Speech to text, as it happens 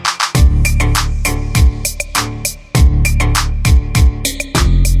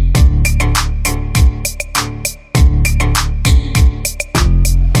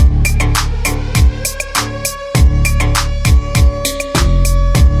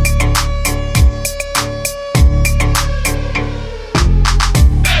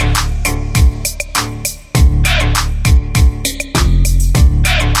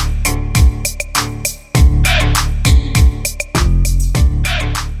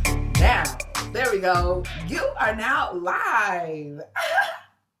go. You are now live.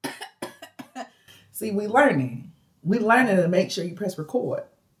 See, we learning. We learning to make sure you press record,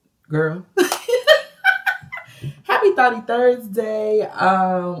 girl. Happy 30 Thursday.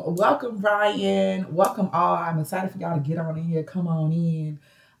 Welcome, Brian. Welcome all. I'm excited for y'all to get on in here. Come on in.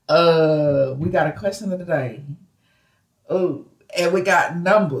 We got a question of the day. Oh, and we got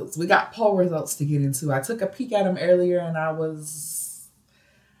numbers. We got poll results to get into. I took a peek at them earlier, and I wasn't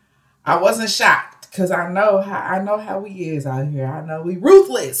shocked because I know how we is out here. I know we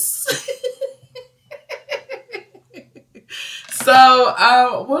ruthless.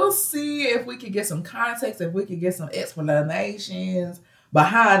 So we'll see if we can get some context, if we can get some explanations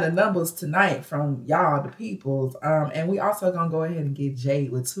behind the numbers tonight from y'all, the peoples. And we also gonna go ahead and get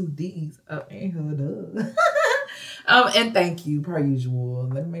Jade with 2 D's up in her. And thank you, per usual.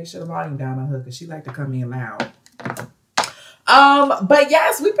 Let me make sure the volume down on her because she like to come in loud. But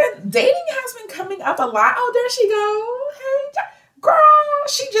yes, dating has been coming up a lot. Oh, there she go. Hey, girl,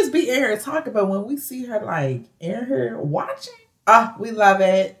 she just be in here talking, but when we see her like in here watching, we love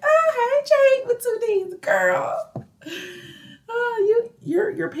it. Oh, hey, Jade with 2 D's, girl.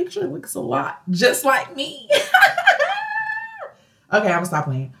 Your picture looks a lot just like me. Okay, I'm gonna stop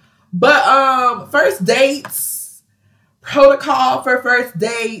playing. But first dates, protocol for first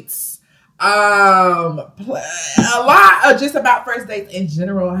dates. A lot of just about first dates in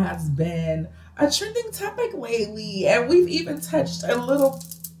general has been a trending topic lately, and we've even touched a little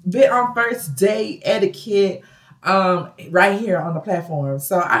bit on first date etiquette right here on the platform.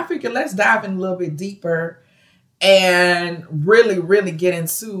 So I figured let's dive in a little bit deeper and really get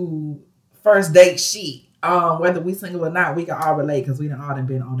into first date shit. Whether we single or not, we can all relate because we done all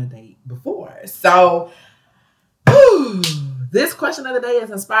been on a date before. So this question of the day is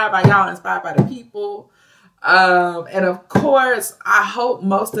inspired by y'all, inspired by the people. And of course, I hope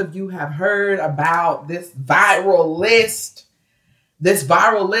most of you have heard about this viral list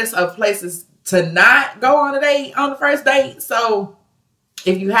of places to not go on a date on the first date. So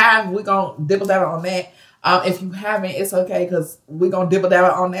if you have, we're going to dibble dabble on that. If you haven't, it's okay because we're going to dibble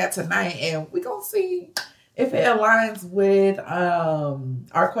dabble on that tonight and we're going to see if it aligns with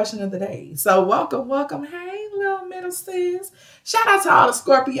our question of the day. So welcome. Hey, little middle sis. Shout out to all the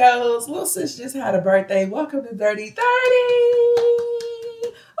Scorpios. Little sis just had a birthday. Welcome to Dirty 30.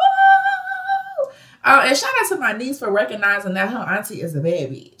 And shout out to my niece for recognizing that her auntie is a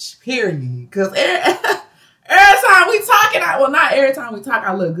bad bitch. Period. Because every time we talking, not every time we talk,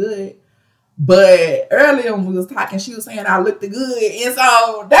 I look good. But earlier when we was talking, she was saying I looked good. And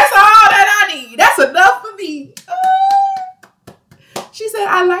so that's all that I need. That's enough for me. She said,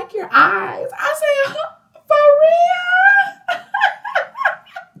 I like your eyes. I said, for real?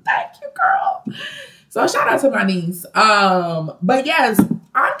 Thank you, girl. So shout out to my niece. But yes,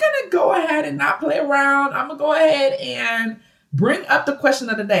 I'm going to go ahead and not play around. I'm going to go ahead and bring up the question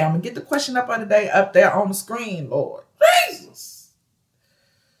of the day. I'm going to get the question up of the day up there on the screen, Lord. Jesus.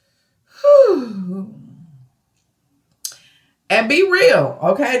 Whew. And be real,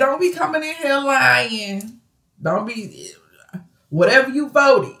 okay? Don't be coming in here lying. Don't be, whatever you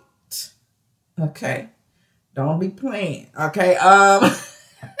voted, okay? Don't be playing, okay?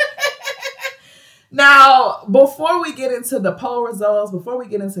 Now, before we get into the poll results, before we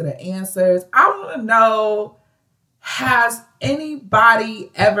get into the answers, I want to know, has anybody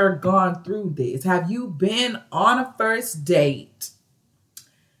ever gone through this? Have you been on a first date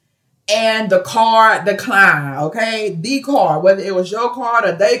and the card declined, okay? The card, whether it was your card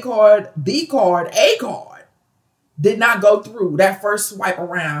or they card, a card, did not go through that first swipe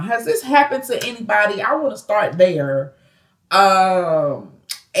around. Has this happened to anybody? I want to start there.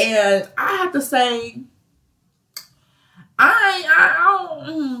 And I have to say,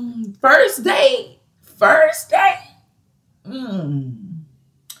 first date.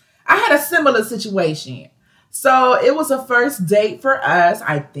 I had a similar situation. So it was a first date for us,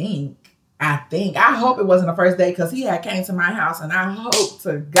 I think. I hope it wasn't a first date because he had came to my house and I hope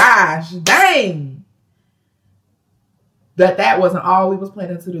to gosh dang that wasn't all we was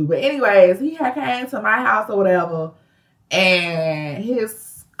planning to do. But anyways, he had came to my house or whatever and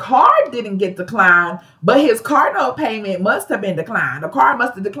his card didn't get declined, but his card note payment must have been declined. The card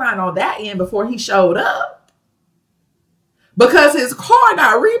must have declined on that end before he showed up because his car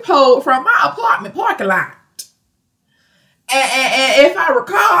got repoed from my apartment parking lot. And if I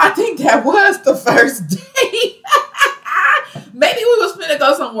recall, I think that was the first date. Maybe we was finna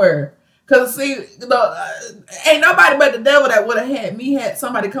go somewhere. Because, see, ain't nobody but the devil that would have had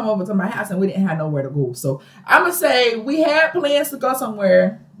somebody come over to my house and we didn't have nowhere to go. So, I'm going to say we had plans to go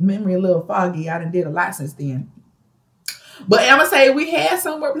somewhere. Memory a little foggy. I done did a lot since then. But I'm gonna say we had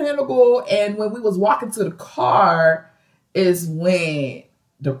somewhere planned to go, and when we was walking to the car, is when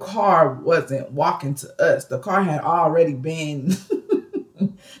the car wasn't walking to us. The car had already been.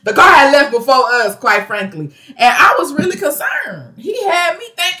 The car had left before us, quite frankly, and I was really concerned. He had me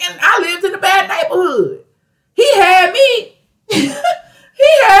thinking I lived in a bad neighborhood. He had me. He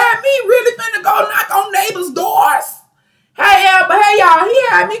had me really finna go knock on neighbors' doors. Hey y'all, he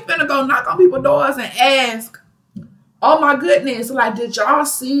had me finna go knock on people's doors and ask, oh my goodness, like, did y'all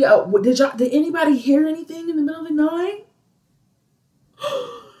see, did anybody hear anything in the middle of the night?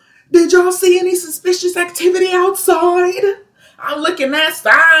 Did y'all see any suspicious activity outside? I'm looking at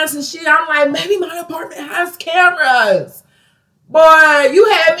signs and shit. I'm like, maybe my apartment has cameras. Boy,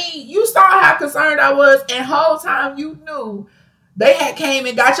 you saw how concerned I was, and whole time you knew they had came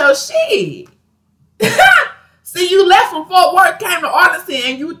and got your shit. See, you left from Fort Worth, came to Arlington,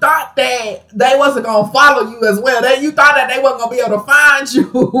 and you thought that they wasn't going to follow you as well. You thought that they wasn't going to be able to find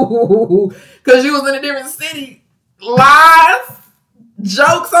you because you was in a different city. Lies,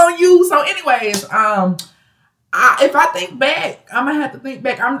 jokes on you. So anyways, if I think back, I'm going to have to think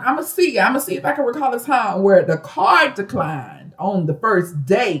back. I'm going to see if I can recall a time where the card declined on the first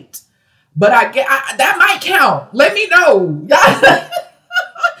date. But that might count. Let me know.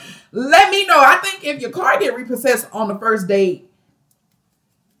 Let me know. I think if your car get repossessed on the first date,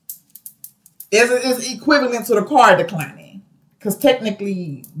 is equivalent to the car declining. Because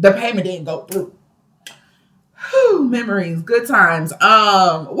technically, the payment didn't go through. Whew, memories, good times.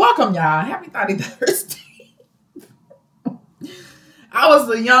 Welcome, y'all. Happy 33rd. I was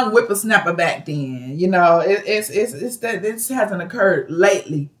a young whippersnapper back then. You know, it's that this hasn't occurred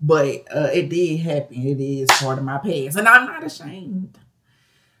lately, but it did happen. It is part of my past, and I'm not ashamed.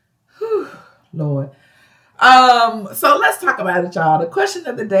 Whew, Lord. So let's talk about it, y'all. The question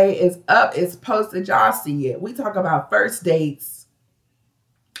of the day is up. It's posted. Y'all see it. We talk about first dates.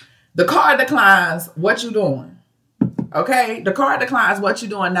 The card declines. What you doing? Okay, the card declines. What you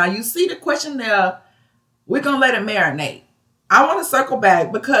doing? Now you see the question there. We're gonna let it marinate. I want to circle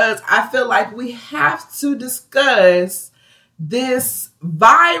back because I feel like we have to discuss this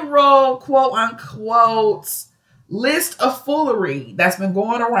viral, quote unquote, list of foolery that's been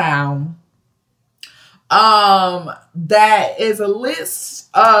going around. That is a list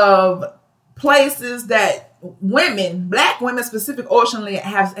of places that women, black women specifically,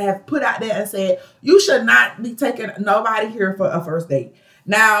 have put out there and said, you should not be taking nobody here for a first date.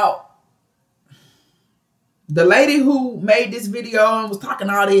 Now, the lady who made this video and was talking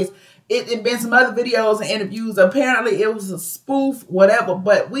all this, it been some other videos and interviews. Apparently it was a spoof, whatever,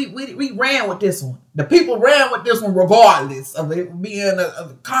 but we ran with this one. The people ran with this one regardless of it being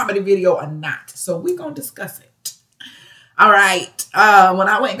a comedy video or not. So we're going to discuss it. All right. When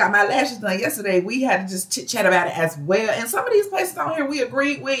I went and got my lashes done yesterday, we had to just chit chat about it as well. And some of these places on here we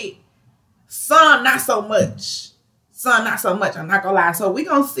agreed with. Some not so much. I'm not gonna lie. So we're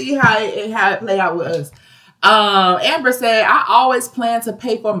going to see how it play out with us. Amber said, I always plan to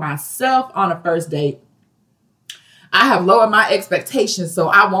pay for myself on a first date. I have lowered my expectations so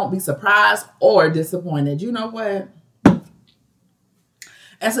I won't be surprised or disappointed. You know what?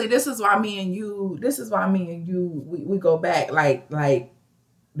 And see, this is why me and you, we go back like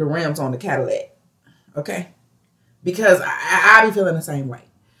the rims on the Cadillac. Okay? Because I be feeling the same way.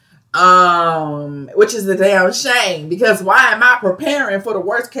 Which is a damn shame, because why am I preparing for the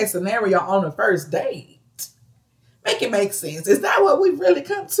worst case scenario on the first date? Make it make sense. Is that what we've really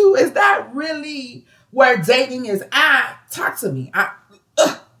come to? Is that really where dating is at? Talk to me.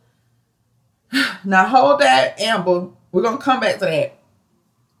 Now hold that, Amber. We're going to come back to that.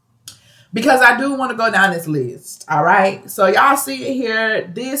 Because I do want to go down this list. All right. So y'all see it here.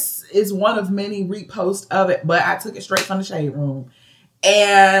 This is one of many reposts of it, but I took it straight from the Shade Room.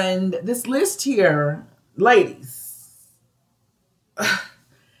 And this list here, ladies.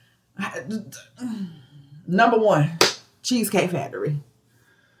 Number 1, Cheesecake Factory.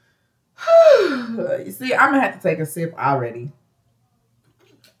 You see, I'm going to have to take a sip already.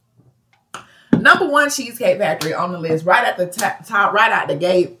 Number 1, Cheesecake Factory on the list. Right at the top, right out the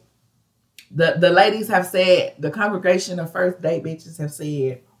gate. The ladies have said, the congregation of first date bitches have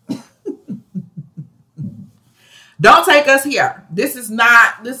said, don't take us here. This is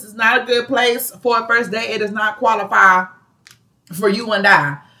not a good place for a first date. It does not qualify for you and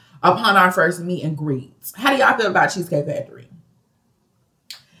I upon our first meet and greets. How do y'all feel about Cheesecake Factory?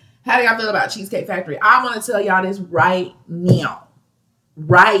 How do y'all feel about Cheesecake Factory? I want to tell y'all this right now.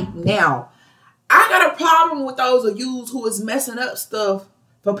 Right now. I got a problem with those of you who is messing up stuff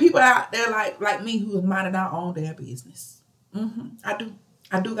for people out there like me who is minding our own damn business. I do.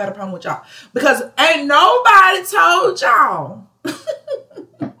 I do got a problem with y'all. Because ain't nobody told y'all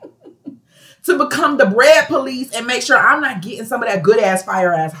to become the bread police and make sure I'm not getting some of that good ass,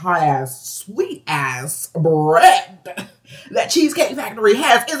 fire ass, hot ass, sweet ass bread that Cheesecake Factory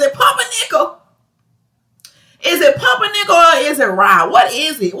has. Is it pumpernickel? Is it pumpernickel or is it rye? What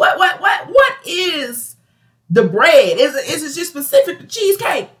is it? What is the bread? Is it just specific to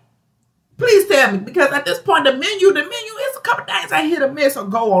cheesecake? Please tell me, because at this point, the menu is a couple things I hit or miss or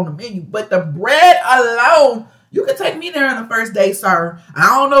go on the menu. But the bread alone, you can take me there on the first day, sir. I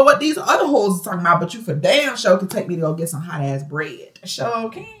don't know what these other hoes are talking about, but you for damn sure can take me to go get some hot ass bread.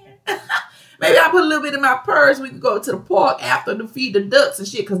 Sure can. Maybe I'll put a little bit in my purse. We can go to the park after to feed the ducks and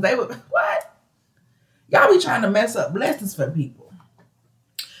shit, because they would, what? Y'all be trying to mess up blessings for people.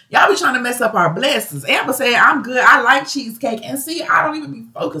 Y'all be trying to mess up our blessings. Amber said, I'm good. I like cheesecake. And see, I don't even be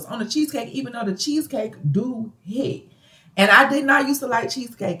focused on the cheesecake, even though the cheesecake do hit. And I did not used to like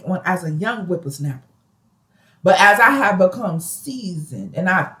cheesecake as a young whippersnapper. But as I have become seasoned and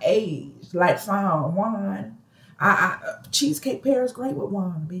I've aged, like fine wine, cheesecake pairs great with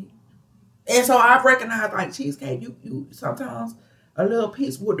wine, baby. And so I've recognized, like, cheesecake, you sometimes a little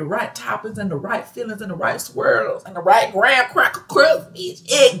piece with the right toppings and the right fillings and the right swirls and the right graham cracker crust, bitch,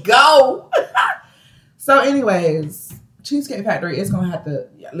 it go. So anyways, Cheesecake Factory is going to have to,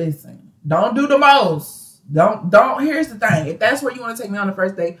 listen, don't do the most. Don't, here's the thing. If that's where you want to take me on the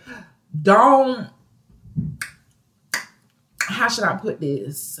first day, don't, how should I put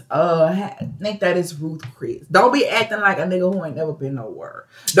this? Think that it's Ruth Chris. Don't be acting like a nigga who ain't never been nowhere.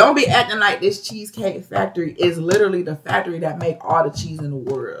 Don't be acting like this Cheesecake Factory is literally the factory that make all the cheese in the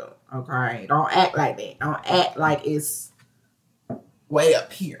world. Okay? Don't act like that. Don't act like it's way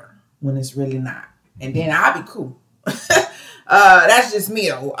up here when it's really not. And then I'll be cool. That's just me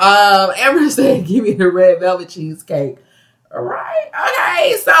though. Amber said, give me the red velvet cheesecake. All right.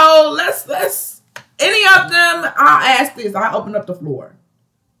 Okay. So let's any of them, I'll ask this. I'll open up the floor.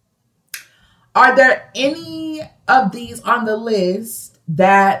 Are there any of these on the list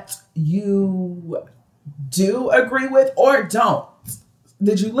that you do agree with or don't?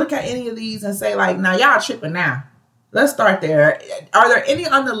 Did you look at any of these and say, like, now y'all tripping now? Let's start there. Are there any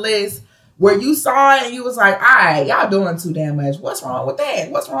on the list where you saw it and you was like, all right, y'all doing too damn much. What's wrong with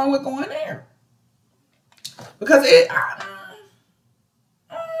that? What's wrong with going there? Because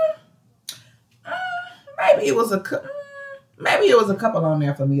maybe it was a couple on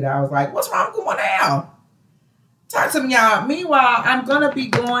there for me that I was like, what's wrong with going down? Talk to me, y'all. Meanwhile, I'm going to be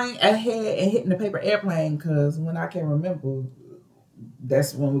going ahead and hitting the paper airplane because when I can remember,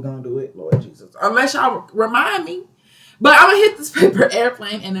 that's when we're going to do it, Lord Jesus. Unless y'all remind me. But I'm going to hit this paper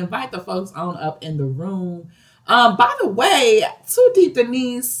airplane and invite the folks on up in the room. By the way, Too Deep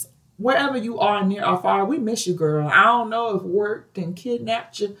Denise, wherever you are, near or far, we miss you, girl. I don't know if work and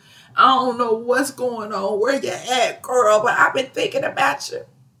kidnapped you. I don't know what's going on, where you at, girl, but I've been thinking about you.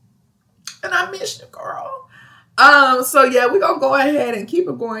 And I miss you, girl. So yeah, we're gonna go ahead and keep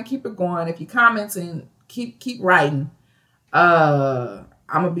it going. If you commenting, keep writing. I'm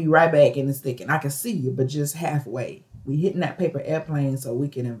gonna be right back in the stick, and I can see you, but just halfway. We hitting that paper airplane so we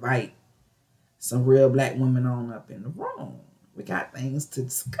can invite some real black women on up in the room. We got things to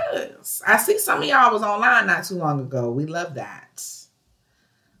discuss. I see some of y'all was online not too long ago. We love that.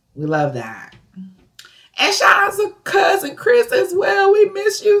 We love that. And shout out to cousin Chris as well. We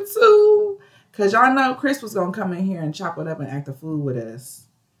miss you too. Because y'all know Chris was going to come in here and chop it up and act the fool with us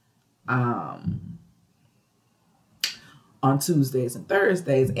on Tuesdays and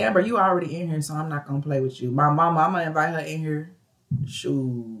Thursdays. Amber, you already in here, so I'm not going to play with you. My mama, I'm going to invite her in here.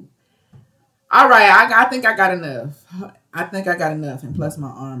 Shoot. All right, I think I got enough. And plus my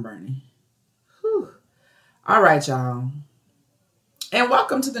arm burning. Whew. All right, y'all. And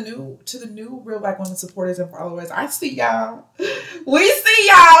welcome to the new Real Black Women supporters and followers. I see y'all. We see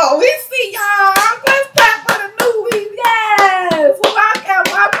y'all. Let's clap for the newbies. Yes.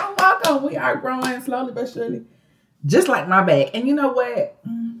 Welcome. We are growing slowly but surely. Just like my back. And you know what?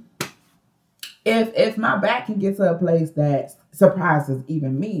 If my back can get to a place that surprises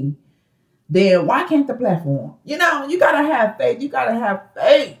even me, then why can't the platform? You know, you gotta have faith.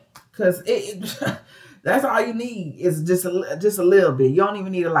 Because that's all you need is just a little bit. You don't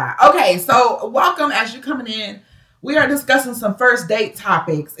even need a lot. Okay, so welcome as you're coming in. We are discussing some first date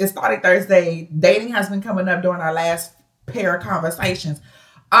topics. It started Thursday. Dating has been coming up during our last pair of conversations.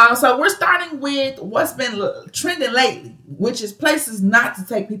 So we're starting with what's been trending lately, which is places not to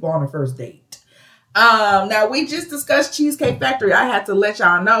take people on a first date. Now we just discussed Cheesecake Factory. I had to let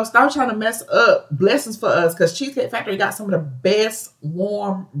y'all know, stop trying to mess up blessings for us, because Cheesecake Factory got some of the best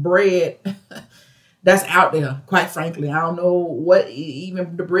warm bread that's out there, quite frankly. I don't know what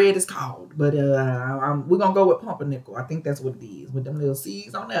even the bread is called, but we're gonna go with pumpernickel. I think that's what it is, with them little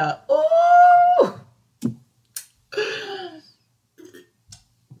seeds on there. Ooh.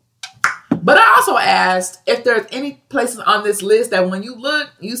 But I also asked if there's any places on this list that when you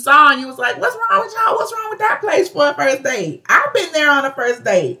look, you saw and you was like, what's wrong with y'all? What's wrong with that place for a first date? I've been there on a first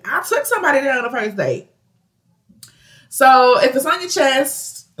date. I took somebody there on a first date. So if it's on your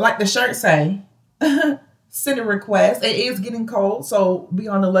chest, like the shirt say, send a request. It is getting cold, so be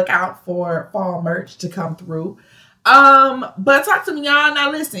on the lookout for fall merch to come through. But talk to me, y'all.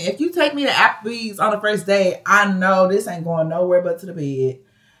 Now listen, if you take me to Applebee's on the first date, I know this ain't going nowhere but to the bed.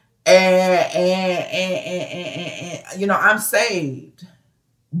 And you know, I'm saved,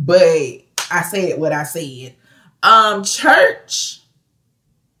 but I said what I said. Church,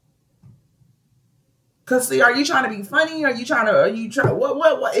 cause see, are you trying to be funny? Are you trying to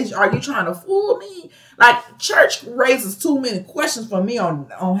what is, are you trying to fool me? Like, church raises too many questions for me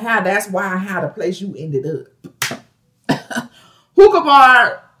on how that's why how the place you ended up. Hookah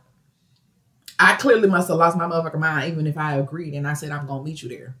bar, I clearly must have lost my motherfucking mind, even if I agreed and I said I'm gonna meet you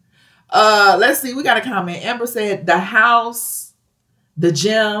there. Let's see. We got a comment. Amber said the house, the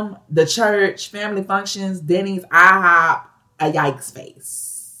gym, the church, family functions, Denny's, IHOP, a yikes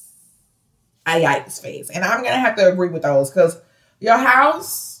face. A yikes face. And I'm going to have to agree with those because your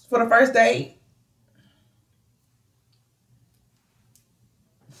house for the first date.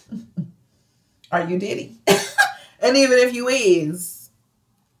 Are you Diddy? And even if you is,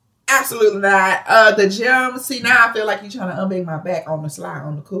 absolutely not. The gym, see, now I feel like you're trying to unbig my back on the slide,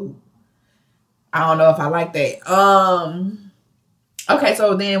 on the cool. I don't know if I like that. Okay,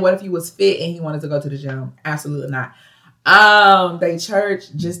 so then what if he was fit and he wanted to go to the gym? Absolutely not. They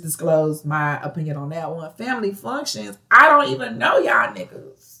church, just disclosed my opinion on that one. Family functions, I don't even know y'all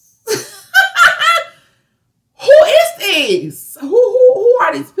niggas. Who is this? Who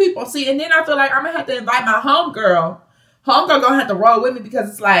are these people? See, and then I feel like I'm gonna have to invite my homegirl. Homegirl gonna have to roll with me because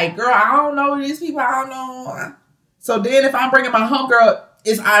it's like, girl, I don't know these people. I don't know. So then if I'm bringing my homegirl,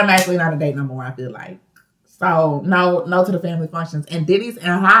 it's automatically not a date no more, I feel like. So, no to the family functions. And Denny's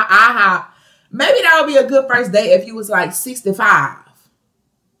and IHOP, maybe that would be a good first date if you was like 65.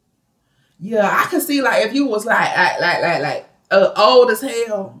 Yeah, I could see like if you was like old as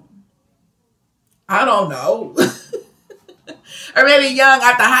hell. I don't know. Or maybe young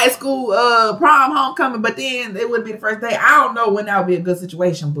after high school, prom, homecoming, but then it would be the first date. I don't know when that would be a good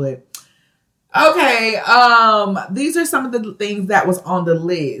situation, but okay, these are some of the things that was on the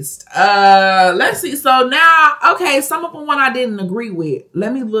list. Let's see. So now, okay, some of them one I didn't agree with.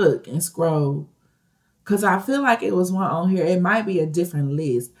 Let me look and scroll. Because I feel like it was one on here. It might be a different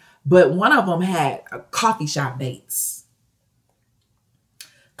list. But one of them had coffee shop dates.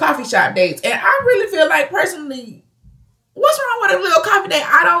 Coffee shop dates. And I really feel like, personally, what's wrong with a little coffee date?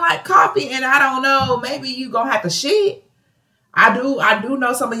 I don't like coffee, and I don't know. Maybe you gonna have to shit. I do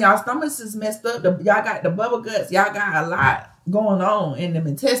know some of y'all stomachs is messed up. Y'all got the bubble guts. Y'all got a lot going on in them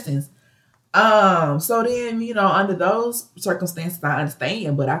intestines. So then, you know, under those circumstances, I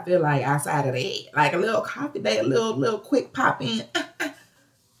understand. But I feel like outside of that, like a little coffee date, a little quick pop in, that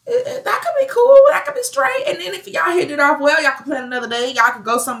could be cool. That could be straight. And then if y'all hit it off well, y'all can plan another day. Y'all could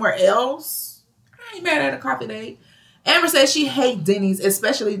go somewhere else. I ain't mad at a coffee date. Amber says she hates Denny's,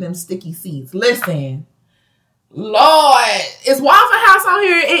 especially them sticky seats. Listen. Lord, is Waffle House on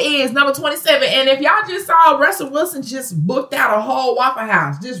here? It is number 27. And if y'all just saw Russell Wilson just booked out a whole Waffle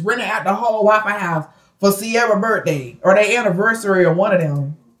House, just rented out the whole Waffle House for Sierra's birthday or their anniversary or one of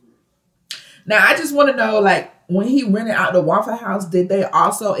them. Now, I just want to know, like, when he rented out the Waffle House, did they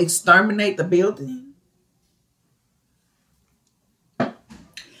also exterminate the building?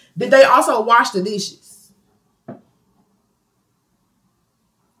 Did they also wash the dishes?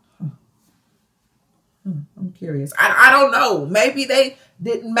 I'm curious. I don't know. Maybe they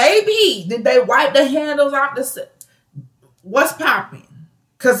did. Maybe did they wipe the handles off the? What's popping?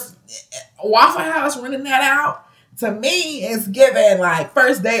 Because Waffle House renting that out to me is giving like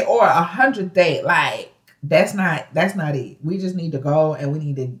first date or 100th date. Like that's not it. We just need to go and we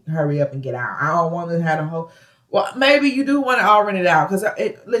need to hurry up and get out. I don't want to have a whole. Well, maybe you do want to all rent it out because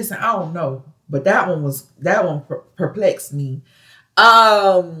listen, I don't know, but that one perplexed me.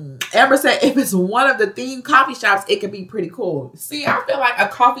 Amber said if it's one of the themed coffee shops, it could be pretty cool. See, I feel like a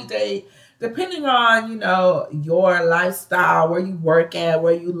coffee date, depending on, you know, your lifestyle, where you work at,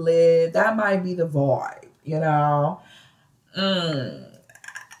 where you live, that might be the vibe, you know. I'm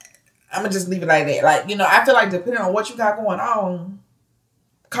gonna just leave it like that. Like, you know, I feel like depending on what you got going on,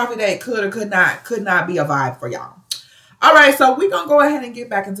 coffee date could or could not be a vibe for y'all. All right, so we're gonna go ahead and get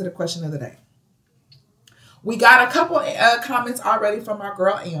back into the question of the day. We got a couple comments already from our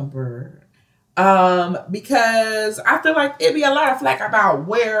girl Amber. Because I feel like it'd be a lot of flack about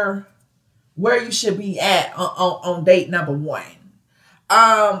where you should be at on date number one.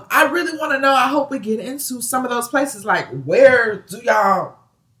 I really want to know. I hope we get into some of those places. Like, what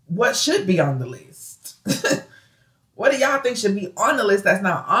should be on the list? What do y'all think should be on the list that's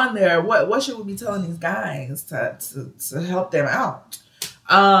not on there? What should we be telling these guys to help them out?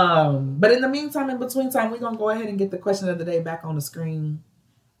 But in the meantime, in between time, we're going to go ahead and get the question of the day back on the screen.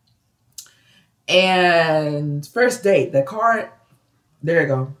 And first date, the card. There you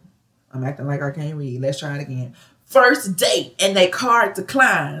go. I'm acting like I can't read. Let's try it again. First date and they card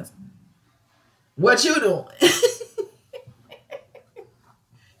declines. What you doing?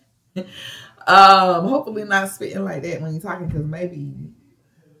 Hopefully not spitting like that when you're talking, because maybe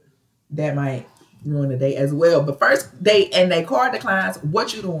that might ruin the date as well. But first date and they card declines.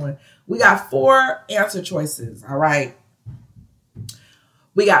 What you doing? We got 4 answer choices. All right.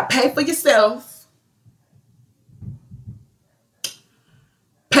 We got pay for yourself,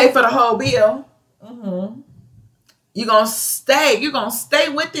 pay for the whole bill. You're going to stay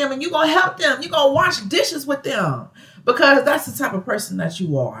with them and you're going to help them. You're going to wash dishes with them because that's the type of person that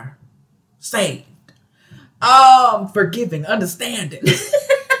you are. Saved. Forgiving, understanding.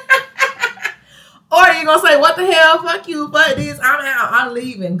 Or you're going to say, what the hell? Fuck you. Fuck this. I'm out. I'm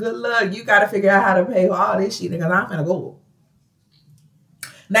leaving. Good luck. You got to figure out how to pay for all this shit because I'm finna go.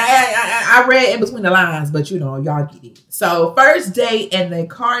 Now, I read in between the lines, but y'all get it. So, first date and the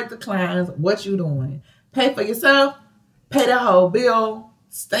card declines. What you doing? Pay for yourself, pay the whole bill,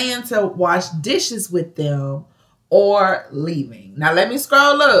 staying to wash dishes with them, or leaving. Now, let me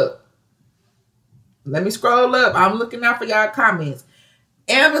scroll up. I'm looking out for y'all comments.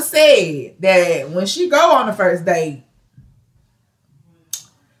 Amber said that when she go on the first date,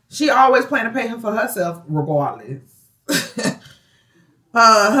 she always plan to pay her for herself regardless.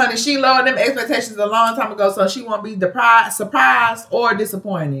 Honey, she lowered them expectations a long time ago, so she won't be surprised or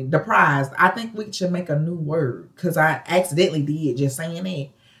disappointed. Deprived. I think we should make a new word because I accidentally did just saying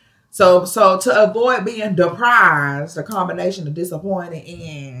it. So to avoid being deprived, a combination of disappointed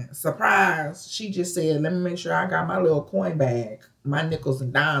and surprised, she just said, let me make sure I got my little coin bag, my nickels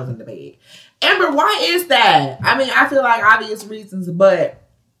and dimes in the bag. Amber, why is that? I mean, I feel like obvious reasons, but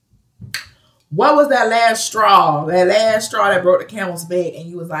what was that last straw? That last straw that broke the camel's back and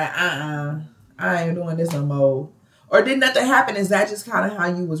you was like, I ain't doing this no more. Or did nothing happen? Is that just kind of how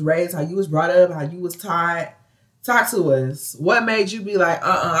you was raised, how you was brought up, how you was taught? Talk to us. What made you be like,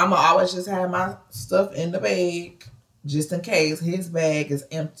 I'm going to always just have my stuff in the bag just in case his bag is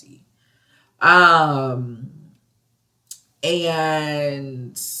empty? And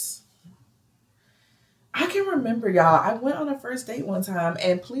I can remember, y'all, I went on a first date one time,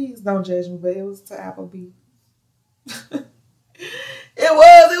 and please don't judge me, but it was to Applebee's. It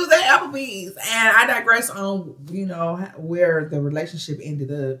was at Applebee's. And I digress on, where the relationship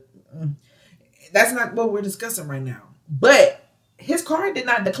ended up. That's not what we're discussing right now. But his card did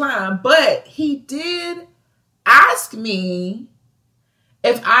not decline, but he did ask me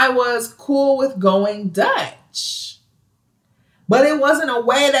if I was cool with going Dutch. But it wasn't a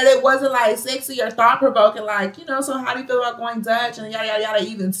way that it wasn't like sexy or thought-provoking, like, so how do you feel about going Dutch? And yada, yada, yada.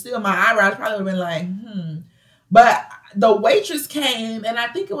 Even still, my eyebrows probably would have been like, But the waitress came, and I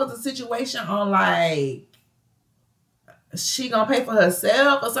think it was a situation on, like, she gonna pay for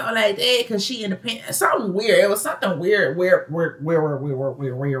herself or something like that because she independent. Something weird. It was something weird behavior.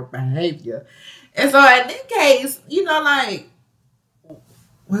 And so in this case, like,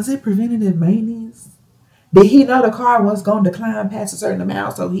 was it preventative maintenance? Did he know the car was going to decline past a certain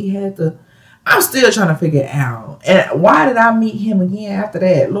amount, so he had to? I'm still trying to figure it out. And why did I meet him again after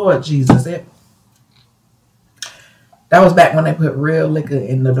that? Lord Jesus. That was back when they put real liquor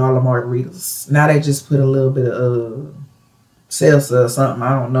in the dollar margaritas. Now they just put a little bit of salsa or something.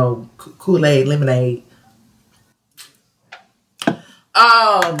 I don't know. Kool-Aid, lemonade.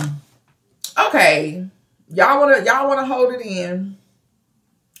 Okay. Y'all wanna hold it in.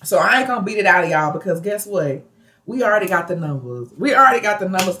 So I ain't gonna beat it out of y'all because guess what? We already got the numbers. We already got the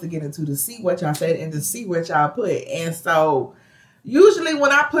numbers to get into to see what y'all said and to see what y'all put. And so usually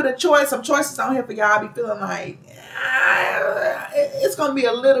when I put some choices on here for y'all, I be feeling like it's gonna be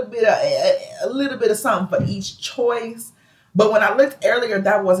a little bit of something for each choice. But when I looked earlier,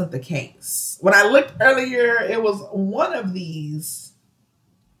 that wasn't the case. When I looked earlier, it was one of these.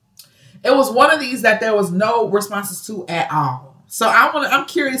 It was one of these that there was no responses to at all. So I'm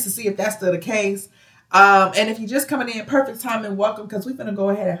curious to see if that's still the case. And if you're just coming in, perfect time and welcome, because we're going to go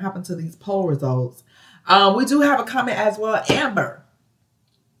ahead and hop into these poll results. We do have a comment as well, Amber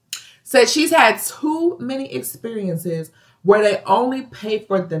said she's had too many experiences where they only pay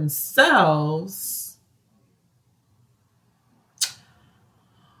for themselves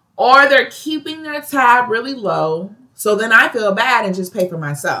or they're keeping their tab really low. So then I feel bad and just pay for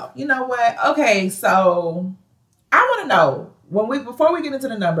myself. You know what? Okay, so I want to know before we get into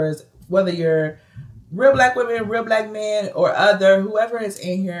the numbers, whether you're real black women, real black men, or other, whoever is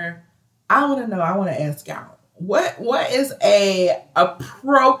in here, I want to know. I want to ask y'all, what is an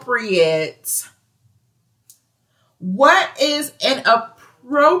appropriate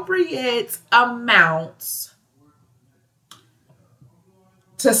amount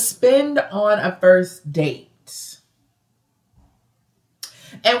to spend on a first date?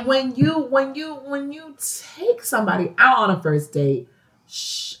 And when you take somebody out on a first date,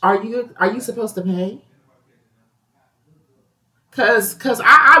 are you supposed to pay? Cause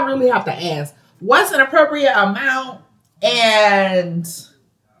I really have to ask, what's an appropriate amount? And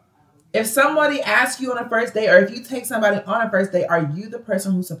if somebody asks you on a first date, or if you take somebody on a first date, are you the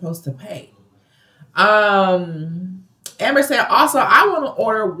person who's supposed to pay? Amber said, also, I want to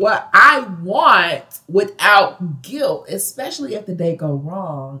order what I want without guilt, especially if the date go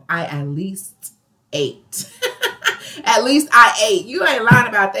wrong. I at least ate. At least I ate. You ain't lying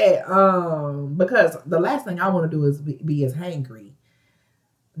about that. Because the last thing I want to do is be as hangry.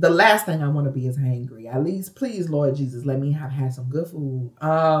 The last thing I want to be is hangry. At least, please, Lord Jesus, let me have had some good food.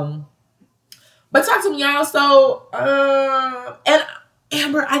 But talk to me, y'all. So, and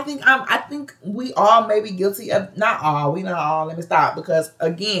Amber, I think we all may be guilty of, not all. Let me stop, because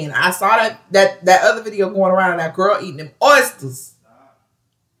again, I saw that other video going around of that girl eating them oysters.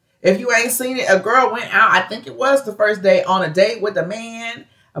 If you ain't seen it, a girl went out, I think it was the first day, on a date with a man,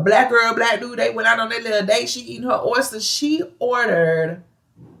 a black girl, black dude. They went out on their little date. She eating her oysters. She ordered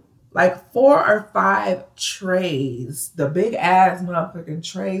like 4 or 5 trays, the big ass motherfucking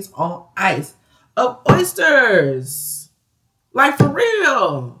trays on ice of oysters. Like, for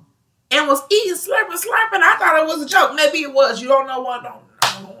real. And was eating, slurping. I thought it was a joke. Maybe it was. You don't know what. I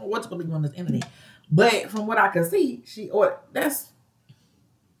don't know what to believe on this internet. But from what I can see, she ordered.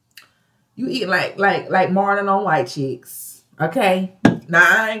 You eat like Marlon on White Chicks. Okay? Now,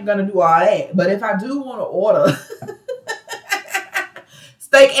 I ain't gonna do all that. But if I do want to order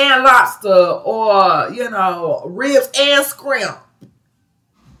steak and lobster, or, ribs and scrimp,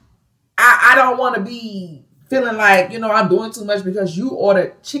 I don't want to be feeling like, I'm doing too much because you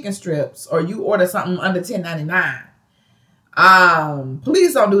ordered chicken strips or you ordered something under $10.99.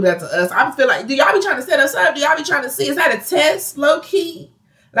 Please don't do that to us. I feel like, do y'all be trying to set us up? Do y'all be trying to see, is that a test, low key?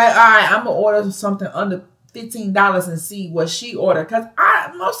 Like, all right, I'm gonna order something under $15 and see what she ordered, because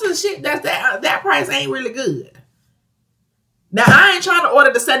most of the shit that price ain't really good. Now, I ain't trying to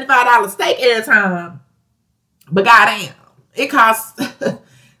order the $75 steak every time, but goddamn, it costs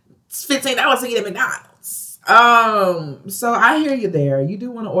 $15 to get at McDonald's. So I hear you there. You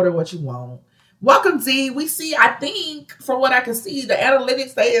do want to order what you want. Welcome, Z. We see, I think, from what I can see, the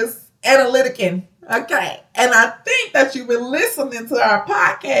analytics say is analyticing. Okay. And I think that you've been listening to our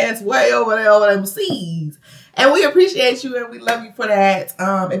podcast way over there over them seas. And we appreciate you and we love you for that.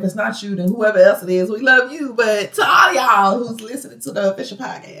 If it's not you, then whoever else it is, we love you. But to all y'all who's listening to the official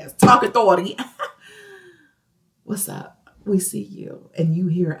podcast, Talk Authority, what's up? We see you and you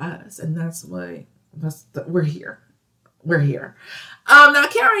hear us. And that's why we're here. We're here. Now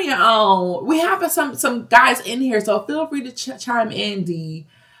carrying on, we have some guys in here, so feel free to chime in, D.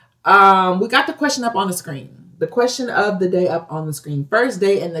 We got the question up on the screen. The question of the day up on the screen. First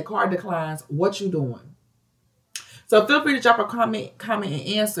day and the card declines. What you doing? So feel free to drop a comment and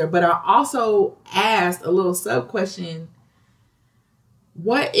answer. But I also asked a little sub question.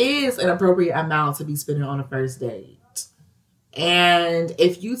 What is an appropriate amount to be spending on a first date? And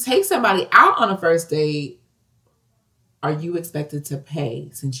if you take somebody out on a first date, are you expected to pay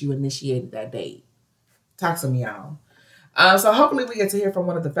since you initiated that date? Talk to me, y'all. So hopefully we get to hear from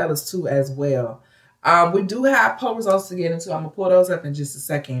one of the fellas too as well. We do have poll results to get into. I'm going to pull those up in just a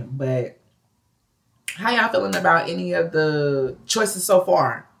second. But how y'all feeling about any of the choices so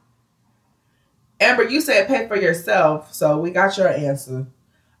far? Amber, you said pay for yourself. So we got your answer.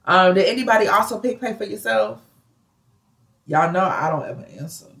 Did anybody also pick pay for yourself? Y'all know I don't ever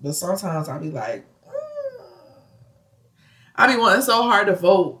answer. But sometimes I'll be like, I be wanting so hard to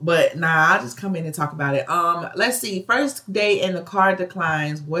vote, but nah, I'll just come in and talk about it. Let's see. First day and the card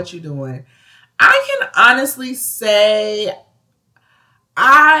declines. What you doing? I can honestly say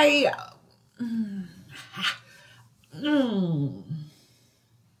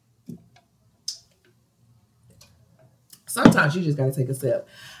sometimes you just got to take a sip.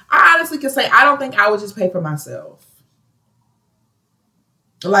 I honestly can say I don't think I would just pay for myself.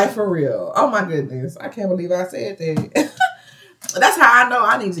 Like, for real. Oh, my goodness. I can't believe I said that. That's how I know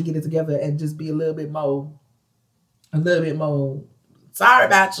I need to get it together and just be a little bit more. Sorry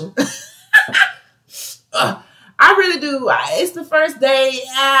about you. I really do. It's the first day.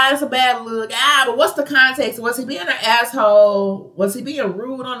 It's a bad look. But what's the context? Was he being an asshole? Was he being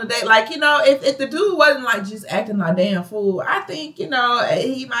rude on the date? Like, if the dude wasn't like just acting like a damn fool, I think, he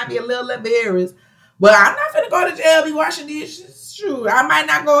might be a little embarrassed. But I'm not finna go to jail, be washing dishes. True. I might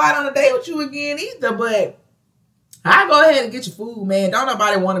not go out on a date with you again either, but I go ahead and get your food, man. Don't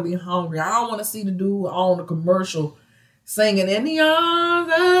nobody want to be hungry. I don't want to see the dude on the commercial singing in the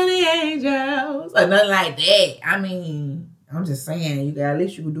arms of the angels or nothing like that. I mean, I'm just saying, at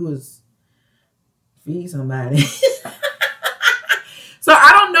least you can do is feed somebody. So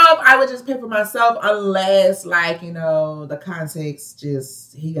I don't know if I would just pay for myself unless, like, the context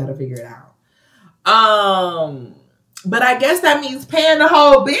just, he got to figure it out. But I guess that means paying the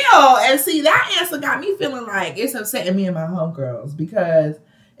whole bill. And see, that answer got me feeling like it's upsetting me and my homegirls, because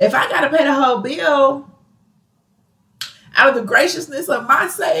if I got to pay the whole bill out of the graciousness of my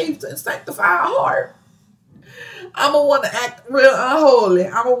saved and sanctified heart, I'm going to want to act real unholy.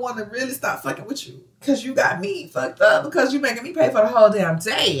 I'm going to want to really stop fucking with you because you got me fucked up because you making me pay for the whole damn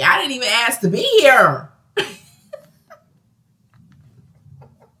day. I didn't even ask to be here.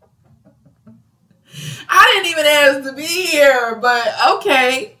 I didn't even ask to be here, but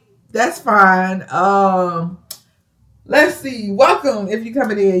okay, that's fine. Let's see. Welcome if you're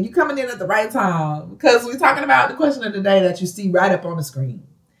coming in. You're coming in at the right time because we're talking about the question of the day that you see right up on the screen.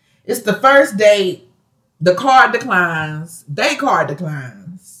 It's the first date. The card declines. Day card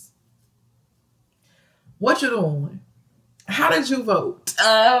declines. What you doing? How did you vote?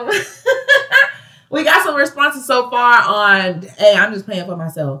 We got some responses so far on, hey, I'm just paying for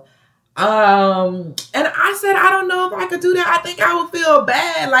myself. And I said, I don't know if I could do that. I think I would feel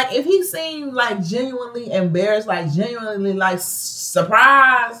bad. Like, if he seemed like genuinely embarrassed, like genuinely like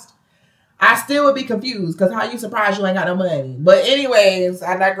surprised, I still would be confused because how you surprised you ain't got no money. But anyways,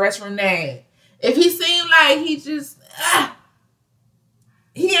 I digress from that. If he seemed like he just,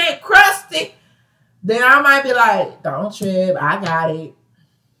 he ain't crusty, then I might be like, don't trip, I got it.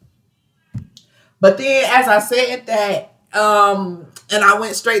 But then as I said that, and I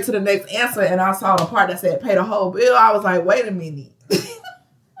went straight to the next answer and I saw the part that said pay the whole bill, I was like, wait a minute.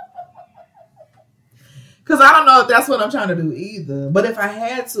 Because I don't know if that's what I'm trying to do either. But if I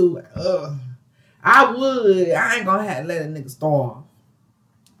had to, I would. I ain't going to have to let a nigga starve.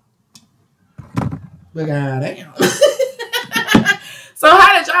 But goddamn. So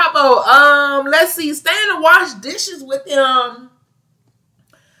how did y'all vote? Let's see. Stand and wash dishes with him.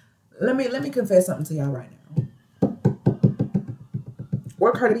 Let me confess something to y'all right now.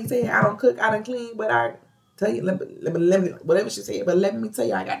 Work her to be said, I don't cook, I don't clean, but I tell you, let me, whatever she said, but let me tell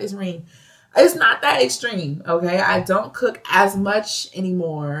you, I got this ring. It's not that extreme, okay? I don't cook as much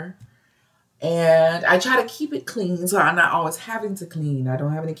anymore. And I try to keep it clean, so I'm not always having to clean. I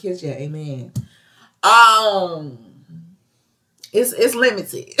don't have any kids yet, amen. It's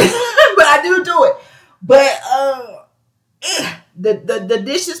limited, but I do it. But the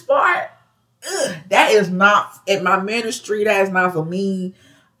dishes part, that is not in my ministry. That is not for me.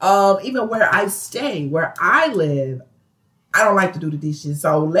 Even where I stay, where I live, I don't like to do the dishes.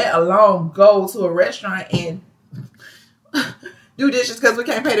 So let alone go to a restaurant and do dishes because we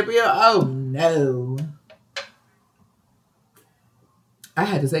can't pay the bill. Oh no. I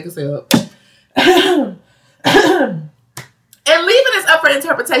had to take a sip. And leaving this up for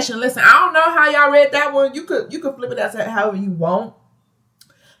interpretation. Listen, I don't know how y'all read that one. You could flip it as however you want.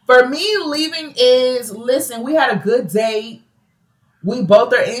 For me, leaving is, listen, we had a good date. We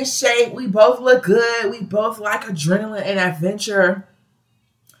both are in shape. We both look good. We both like adrenaline and adventure.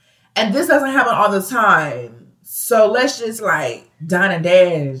 And this doesn't happen all the time. So let's just like dine and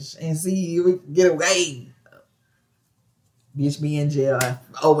dash and see if we can get away. Bitch be in jail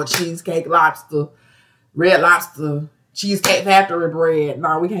over cheesecake lobster, red lobster, cheesecake factory bread.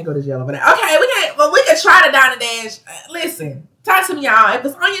 No, we can't go to jail over that. Okay, we can't, but we can try to dine and dash. Listen, talk to me, y'all. If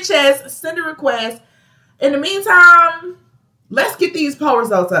it's on your chest, send a request. In the meantime, let's get these poll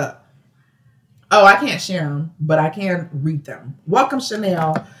results up. Oh, I can't share them, but I can read them. Welcome,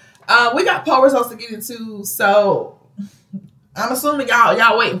 Chanel. We got poll results to get into, so I'm assuming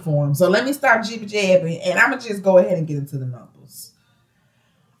y'all waiting for them. So let me stop jibber-jabbing, and I'm going to just go ahead and get into the numbers.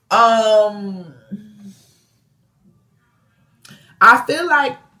 I feel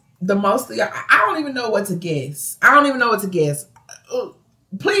like the most of y'all, I don't even know what to guess.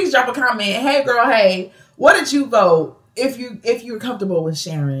 Please drop a comment. Hey, girl, hey, what did you vote? If you're comfortable with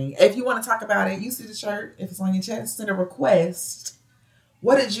sharing. If you want to talk about it, you see the shirt. If it's on your chest, send a request.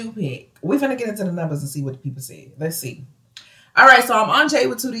 What did you pick? We're going to get into the numbers and see what the people said. Let's see. All right, so I'm on J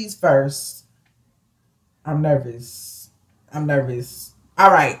with 2Ds first. I'm nervous. All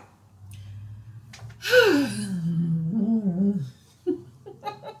right.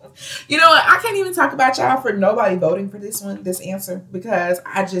 You know what? I can't even talk about y'all for nobody voting for this answer, because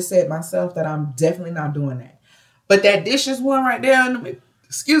I just said myself that I'm definitely not doing that. But that dishes one right there, in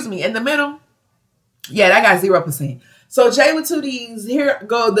the middle, yeah, that got 0%. So J with 2Ds, here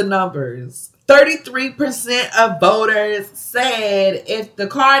go the numbers. 33% of voters said if the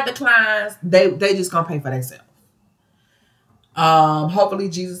card declines, they just gonna pay for themselves. Hopefully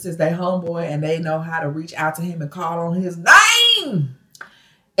Jesus is their homeboy and they know how to reach out to him and call on his name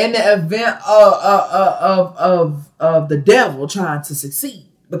in the event of the devil trying to succeed,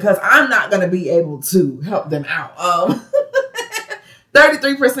 because I'm not going to be able to help them out.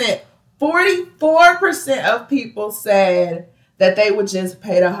 33%, 44% of people said that they would just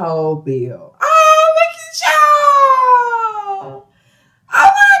pay the whole bill. Oh, look at y'all. Oh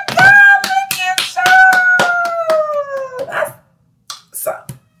my God, look at y'all.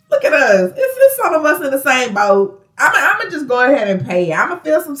 Look at us. It's some of us in the same boat. I'm going to just go ahead and pay it. I'm going to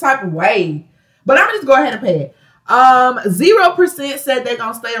feel some type of way, but I'm going to just go ahead and pay it. 0% said they're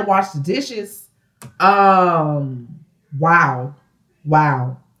going to stay and wash the dishes. Wow.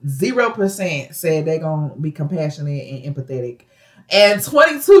 0% said they're going to be compassionate and empathetic. And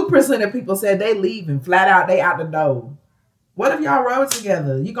 22% of people said they leaving flat out. They out the door. What if y'all rode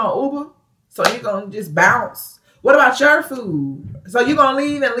together? You going to Uber? So you going to just bounce? What about your food? So you going to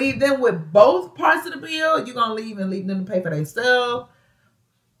leave and leave them with both parts of the bill? You going to leave and leave them to pay for themselves?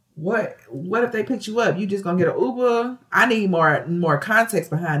 What if they picked you up? You just going to get an Uber? I need more context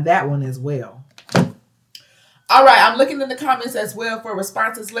behind that one as well. All right, I'm looking in the comments as well for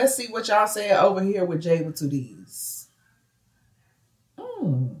responses. Let's see what y'all said over here with J with 2Ds.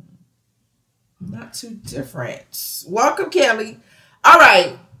 Not too different. Welcome, Kelly. All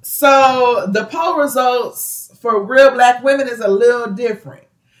right, so the poll results for real Black women is a little different.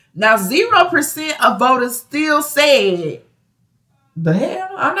 Now, 0% of voters still said, the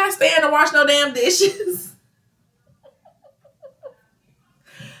hell? I'm not staying to wash no damn dishes.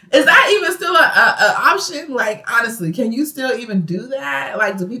 Is that even still an option? Like, honestly, can you still even do that?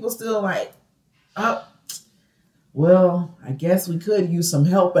 Like, do people still like, oh, well, I guess we could use some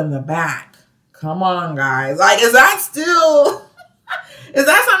help in the back. Come on, guys. Like, is that still... Is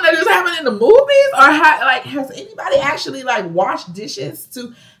that something that just happened in the movies? Or has anybody actually washed dishes?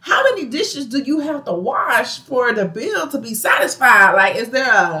 How many dishes do you have to wash for the bill to be satisfied? Like, is there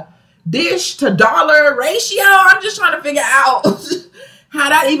a dish to dollar ratio? I'm just trying to figure out how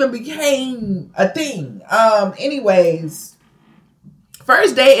that even became a thing. Anyways,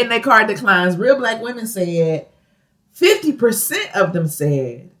 first date and their card declines. Real Black women said 50% of them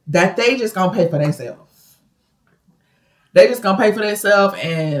said that they just gonna pay for themselves. They just gonna pay for themselves,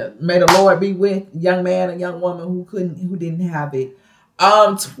 and may the Lord be with young man and young woman who didn't have it.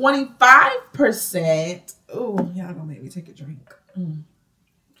 25%. Oh, y'all gonna make me take a drink.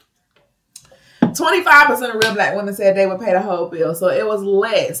 25% of real Black women said they would pay the whole bill. So it was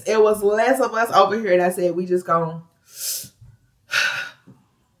less. It was less of us over here that said we just gonna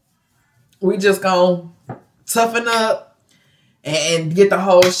toughen up and get the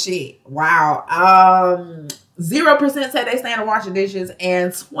whole shit. Wow. 0% said they stand and wash the dishes,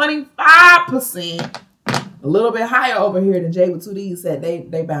 and 25%, a little bit higher over here than J with 2Ds, said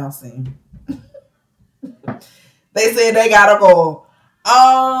they bouncing. They said they gotta go.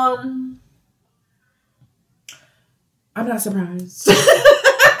 I'm not surprised.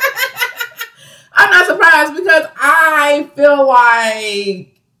 I'm not surprised because I feel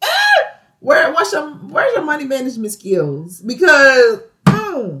like where's your money management skills? Because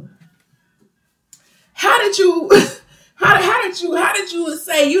how did you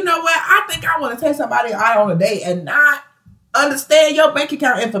say, you know what, I think I want to take somebody out on a date and not understand your bank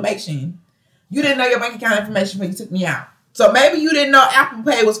account information? You didn't know your bank account information when you took me out. So maybe you didn't know Apple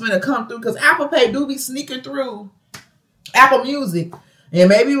Pay was going to come through, because Apple Pay do be sneaking through Apple Music. And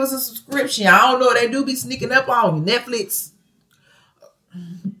maybe it was a subscription. I don't know. They do be sneaking up on you. Netflix.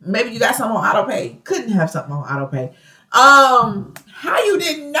 Maybe you got something on auto pay. Couldn't have something on auto pay. How you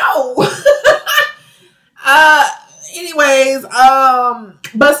didn't know? Anyways,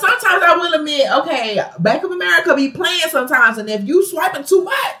 but sometimes I will admit, okay, Bank of America be playing sometimes, and if you swiping too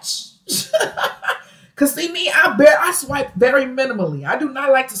much, cause see me, I swipe very minimally. I do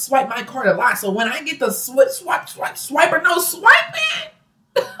not like to swipe my card a lot. So when I get the swipe or no swiping,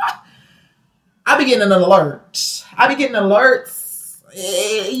 I be getting an alert. I be getting alerts,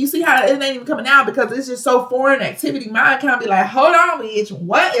 You see how it ain't even coming out because it's just so foreign activity. My account be like, hold on, bitch.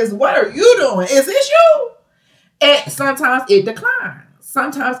 What are you doing? Is this you? And sometimes it declines.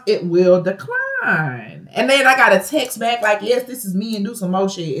 Sometimes it will decline. And then I got a text back like, yes, this is me, and do some more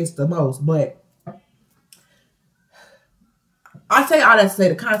shit. It's the most. But I say all that to say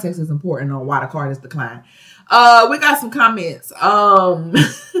the context is important on why the card is declined. We got some comments.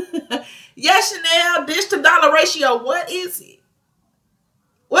 Yes, Chanel, dish to dollar ratio. What is it?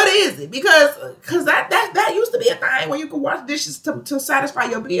 What is it? Because that used to be a thing where you could wash dishes to satisfy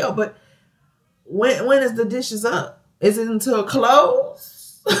your bill. But when is the dishes up? Is it until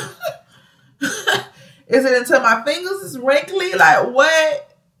close? Is it until my fingers is wrinkly? Like, what?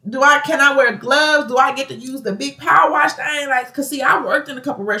 Can I wear gloves? Do I get to use the big power wash thing? Like, cause see, I worked in a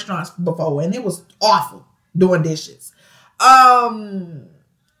couple restaurants before and it was awful doing dishes.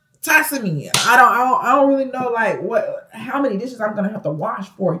 Text me. I don't really know like how many dishes I'm gonna have to wash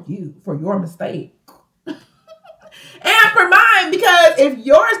for your mistake. And for mine, because if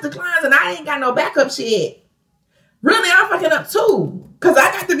yours declines and I ain't got no backup shit, really, I'm fucking up too. Because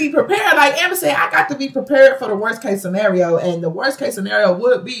I got to be prepared. Like Amber said, I got to be prepared for the worst case scenario. And the worst case scenario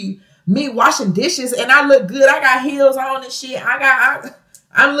would be me washing dishes and I look good. I got heels on and shit.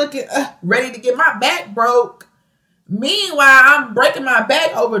 I'm looking ready to get my back broke. Meanwhile, I'm breaking my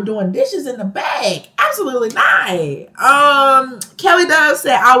back over doing dishes in the bag. Absolutely not. Kelly Dove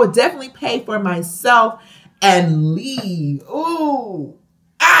said, I would definitely pay for myself and leave. Ooh.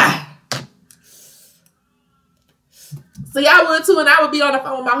 See, I would too, and I would be on the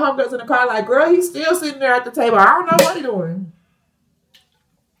phone with my homegirls in the car like, girl, he's still sitting there at the table. I don't know what he's doing.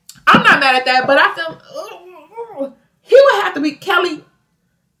 I'm not mad at that, but I feel he would have to be, Kelly,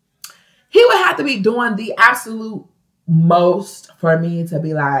 he would have to be doing the absolute most for me to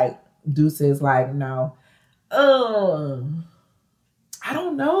be like, deuces, like, no. I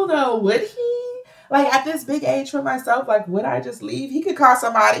don't know, though. Would he? Like, at this big age for myself, like, would I just leave? He could call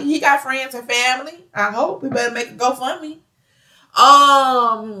somebody. He got friends and family. I hope. We better make it go GoFundMe.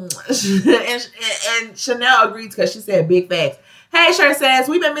 And Chanel agreed because she said big facts. Hey, Sher says,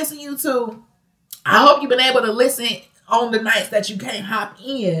 we've been missing you too. I hope you've been able to listen on the nights that you can't hop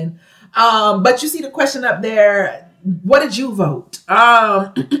in. But you see the question up there. What did you vote?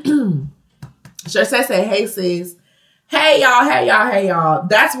 Sher says, hey, sis. Hey y'all.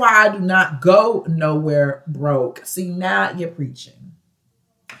 That's why I do not go nowhere broke. See, now you're preaching.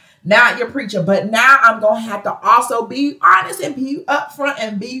 But now I'm going to have to also be honest and be upfront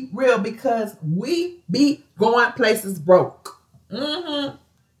and be real because we be going places broke. Mm-hmm.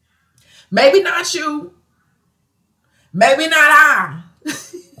 Maybe not you. Maybe not I.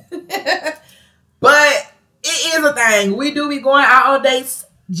 But it is a thing. We do be going out on dates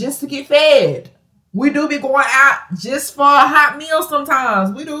just to get fed. We do be going out just for a hot meal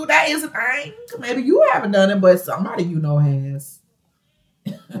sometimes. We do. That is a thing. Maybe you haven't done it, but somebody you know has.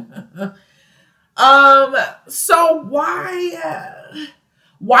 So why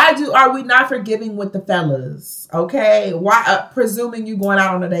are we not forgiving with the fellas? Okay. Why, presuming you going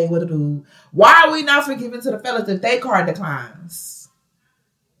out on a date with a dude, why are we not forgiving to the fellas if they card declines?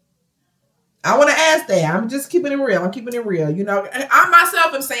 I want to ask that. I'm just keeping it real. You know, I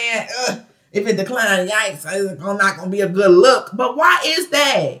myself am saying, if it declines, yikes, it's not going to be a good look. But why is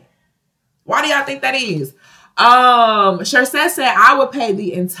that? Why do y'all think that is? Sherset said, I would pay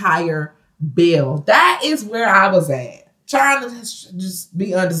the entire bill. That is where I was at. Trying to just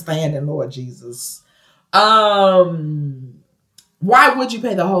be understanding, Lord Jesus. Why would you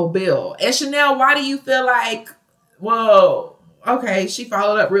pay the whole bill? And Chanel, why do you feel like, well, okay, she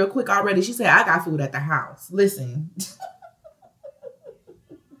followed up real quick already. She said, I got food at the house. Listen.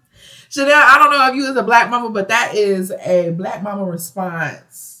 Chanel, I don't know if you is a black mama, but that is a black mama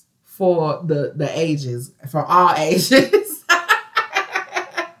response for the ages, for all ages.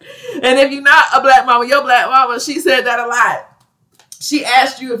 And if you're not a black mama, your black mama, she said that a lot. She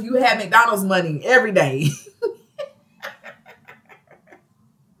asked you if you had McDonald's money every day.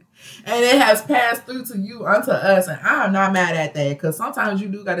 And it has passed through to you unto us. And I'm not mad at that because sometimes you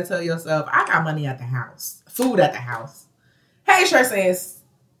do got to tell yourself, I got money at the house, food at the house. Hey, Sher says.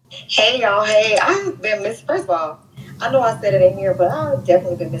 Hey, y'all. Hey, I've been missing. First of all, I know I said it in here, but I've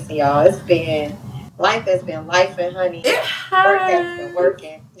definitely been missing y'all. Life has been life and honey. It has. Work has been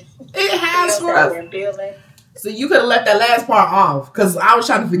working. It has for us. So you could have left that last part off because I was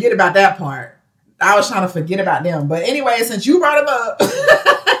trying to forget about that part. I was trying to forget about them. But anyway, since you brought them up,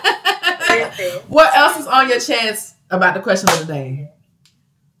 what else is on your chest about the question of the day?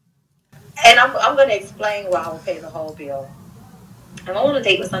 And I'm going to explain why I will pay the whole bill. I'm on a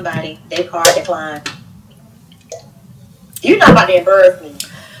date with somebody. They card decline. You're not about to embarrass me.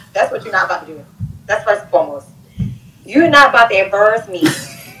 That's what you're not about to do. That's first and foremost. You're not about to embarrass me.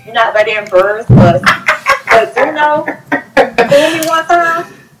 You're not about to embarrass us. But you know, fool me one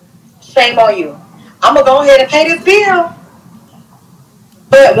time, shame on you. I'm gonna go ahead and pay this bill.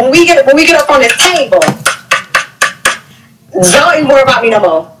 But when we get up on this table, don't even worry about me no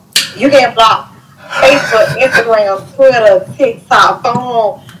more. You get blocked. Facebook, Instagram, Twitter, TikTok,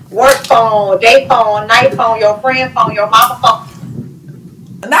 phone, work phone, day phone, night phone, your friend phone, your mama phone.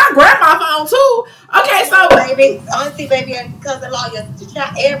 Not grandma phone too. Okay, so baby, auntie, baby, and cousin-in-law, your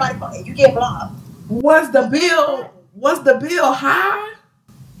child, everybody phone, you get blocked. Was the bill high?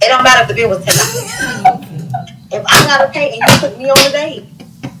 It don't matter if the bill was $10. If I gotta pay and you put me on a date,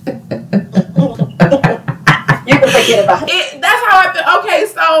 you can forget about it. That's how I feel. Okay,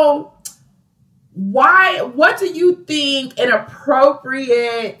 so what do you think an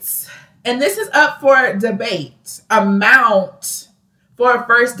appropriate, and this is up for debate, amount for a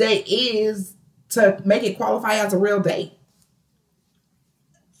first date is to make it qualify as a real date?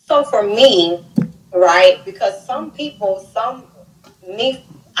 So for me, right, because I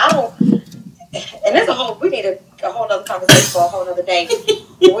don't, and there's we need a whole other conversation for a whole other day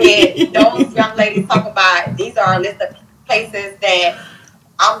with those young ladies talking about these are a list of places that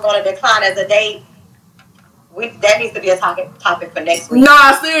I'm going to decline as a date. That needs to be a topic for next week.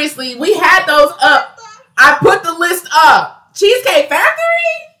 Nah, seriously, we had those up. I put the list up. Cheesecake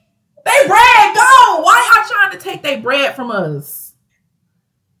Factory? They bread gone. Why y'all trying to take their bread from us?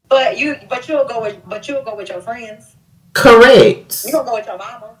 But you'll go with your friends. Correct. You gonna go with your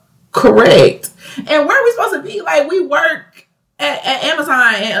mama. Correct. And where are we supposed to be? Like, we work at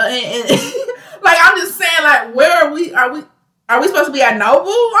Amazon and like, I'm just saying, like, where are we? Are we supposed to be at Noble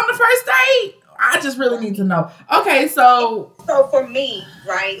on the first date? I just really need to know. Okay, so for me,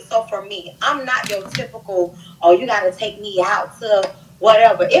 right? So for me, I'm not your typical, you got to take me out to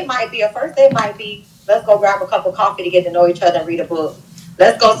whatever. It might be a first date, might be, let's go grab a cup of coffee to get to know each other and read a book.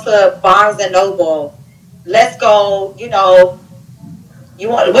 Let's go to Barnes and Noble. Let's go,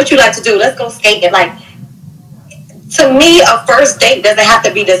 what you like to do? Let's go skating. Like, to me, a first date doesn't have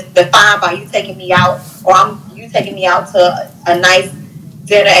to be defined by you taking me out or you taking me out to a nice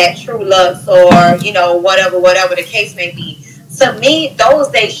dinner at True Lux or, whatever the case may be. To me, those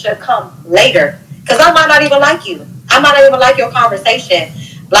dates should come later. Because I might not even like you. I might not even like your conversation.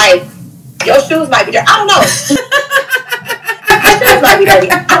 Like, your shoes might be dirty. I don't know. Your shoes might be dirty.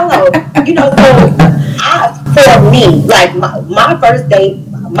 I don't know. For me, like, my first date,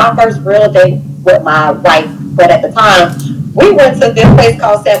 my first real date with my wife, but at the time, we went to this place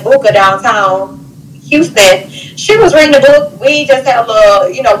called Sambuca downtown Houston. She was reading the book. We just had a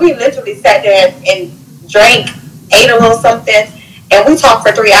little, we literally sat there and drank, ate a little something, and we talked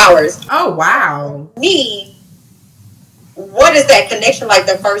for 3 hours. Oh, wow. Me, what is that connection like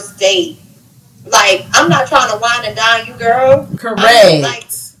the first date? Like, I'm not trying to wine and dine you, girl.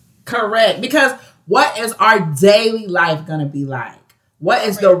 Correct. Correct. Because what is our daily life going to be like? What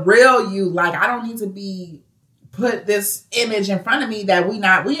is the real you like? I don't need to put this image in front of me that we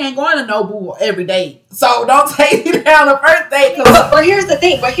ain't going to Nobu every day. So don't take me down the first date. But here's the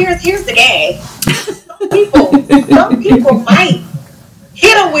thing. But here's the gag. Some people might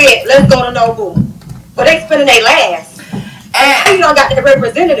hit them with, let's go to Nobu. But they spending their last. And you don't got that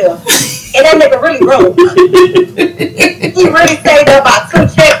representative. And that nigga really broke. He really saved up about 2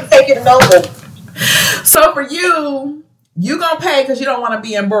 checks to take you to Nobu. So for you gonna pay because you don't want to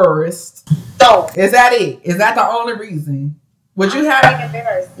be embarrassed. So is that it? Is that the only reason? Would you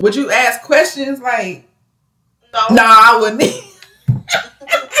ask questions like? No, I wouldn't.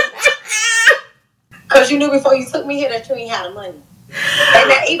 Because you knew before you took me here that you ain't had the money. And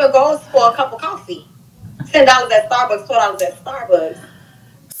that even goes for a cup of coffee. $10 at Starbucks, $12 at Starbucks.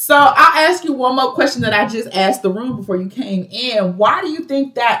 So I'll ask you one more question that I just asked the room before you came in. Why do you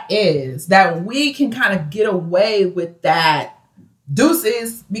think that is? That we can kind of get away with that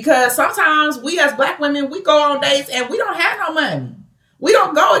deuces? Because sometimes we as black women, we go on dates and we don't have no money. We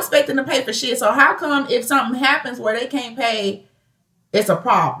don't go expecting to pay for shit. So how come if something happens where they can't pay, it's a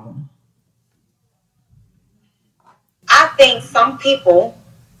problem? I think some people,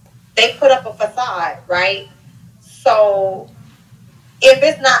 they put up a facade, right? So if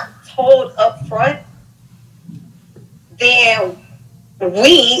it's not told up front, then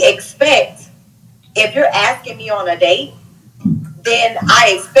we expect, if you're asking me on a date, then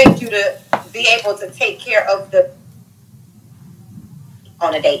I expect you to be able to take care of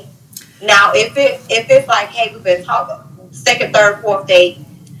on a date. Now, if it's like, hey, we've been talking, second, third, fourth date,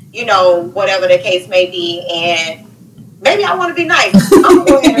 whatever the case may be, and maybe I want to be nice. I'm going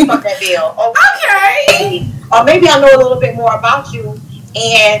to go ahead and fuck that bill. Okay. Or maybe I know a little bit more about you,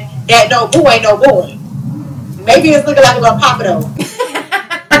 and that no boo ain't no boo. Maybe it's looking like a little Papado.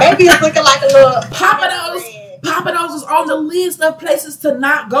 Maybe it's looking like a little Papados. Papados is on the list of places to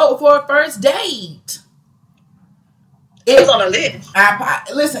not go for a first date. It's on a list.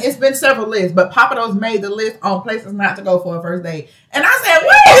 Listen, it's been several lists, but Papados made the list on places not to go for a first date. And I said,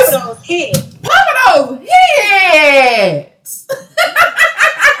 what? Papados hits. Papados hits.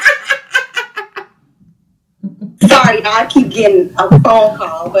 Sorry, y'all. I keep getting a phone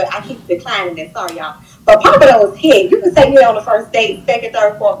call, but I keep declining it. Sorry, y'all. But Papados hit. You can take me on the first date, second,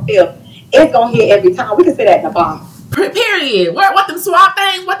 third, fourth, fifth. It's gonna hit every time. We can sit at the bar. Period. What them swap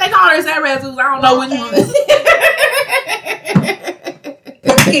things? What they call it? Is that Razzoos? I don't know when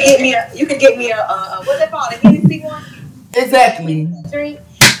you can get me a what's it called? A Hennessy one? Exactly. Drink.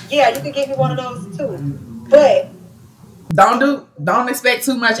 Yeah, you can get me one of those too. But don't expect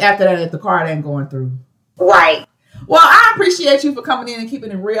too much after that if the card ain't going through. Right. Well, I appreciate you for coming in and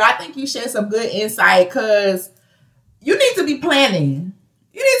keeping it real. I think you shared some good insight because you need to be planning.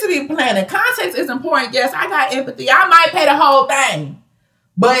 You need to be planning. Context is important. Yes, I got empathy. I might pay the whole thing.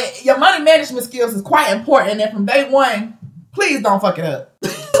 But your money management skills is quite important. And from day one, please don't fuck it up.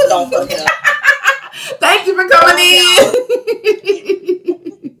 Don't fuck it up. Thank you for coming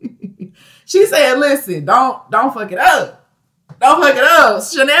in. She said, listen, don't fuck it up. Don't fuck it up.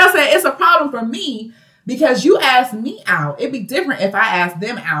 Chanel said, it's a problem for me because you asked me out. It'd be different if I asked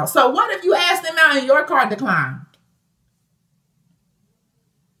them out. So what if you asked them out and your card declined?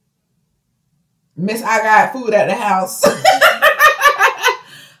 Miss, I got food at the house.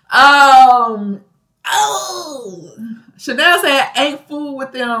 Chanel said, ain't fooling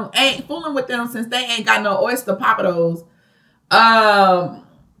with them since they ain't got no oyster Papados. Papados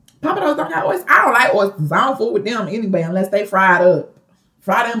don't got oysters. I don't like oysters. I don't fool with them anyway unless they fried up.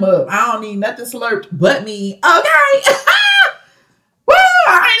 Fry them up. I don't need nothing slurped but me. Okay. Woo!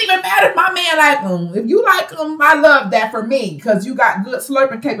 I ain't even mad if my man like them. If you like them, I love that for me because you got good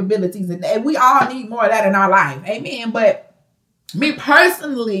slurping capabilities and we all need more of that in our life. Amen. But me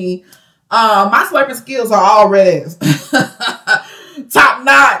personally, my slurping skills are already top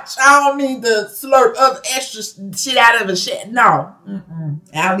notch. I don't need to slurp other extra shit out of a shit. No.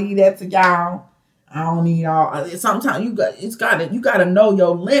 I'll leave that to y'all. I don't need all. Sometimes you gotta know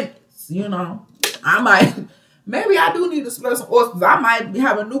your limits. You know, maybe I do need to slurp some oysters. I might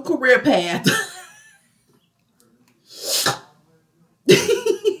have a new career path.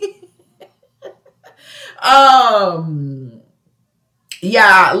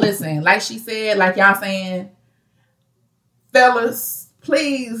 Yeah, listen, like she said, like y'all saying, fellas,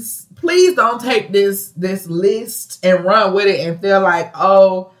 please don't take this list and run with it and feel like,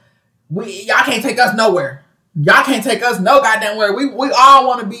 oh, y'all can't take us nowhere. Y'all can't take us no goddamn where. We all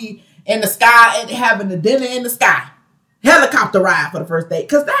want to be in the sky and having the dinner in the sky. Helicopter ride for the first date.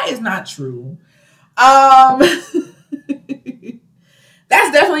 Because that is not true. That's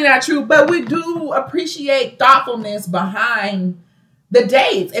definitely not true. But we do appreciate thoughtfulness behind the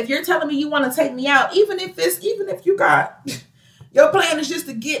dates. If you're telling me you want to take me out, even if you got your plan is just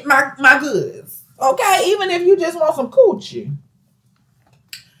to get my goods. Okay? Even if you just want some coochie.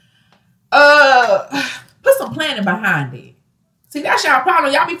 Put some planning behind it. See, that's y'all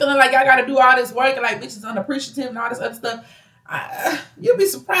problem. Y'all be feeling like y'all gotta do all this work and like bitches unappreciative and all this other stuff. You'll be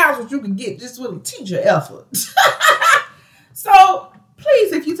surprised what you can get just with a teacher effort. So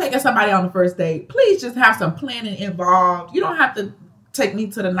please, if you taking somebody on the first date, please just have some planning involved. You don't have to take me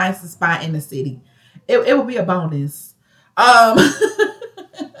to the nicest spot in the city. It will be a bonus. But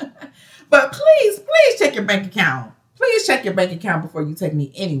please check your bank account. Please check your bank account before you take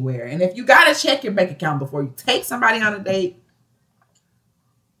me anywhere. And if you gotta check your bank account before you take somebody on a date,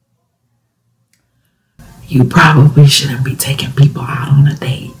 you probably shouldn't be taking people out on a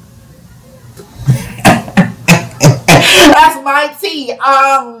date. That's my tea.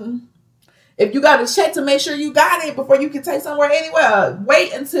 If you gotta check to make sure you got it before you can take somewhere anywhere,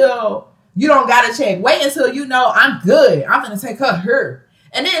 wait until you don't gotta check. Wait until you know I'm good. I'm gonna take her.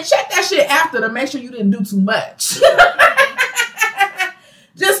 And then check that shit after to make sure you didn't do too much.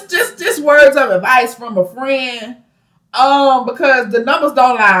 just words of advice from a friend. Because the numbers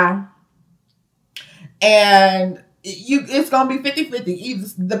don't lie. And it's gonna be 50-50. Either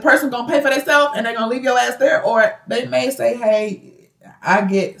the person gonna pay for themselves and they're gonna leave your ass there, or they may say, hey, I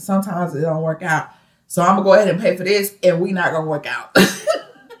get sometimes it don't work out. So I'm gonna go ahead and pay for this and we not gonna work out.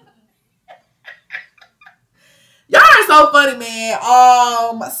 Y'all are so funny, man.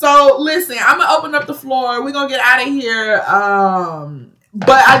 So listen, I'm gonna open up the floor. We're gonna get out of here.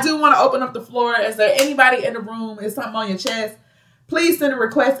 But I do want to open up the floor. Is there anybody in the room? Is something on your chest? Please send a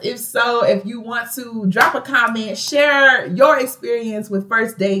request. If so, if you want to drop a comment, share your experience with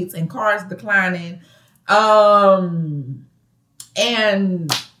first dates and cars declining. And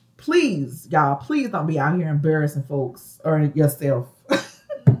please, y'all, please don't be out here embarrassing folks or yourself.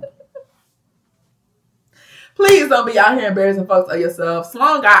 Please don't be out here embarrassing folks or yourself.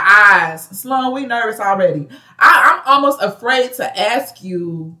 Sloan got eyes. Sloan, we nervous already. I'm almost afraid to ask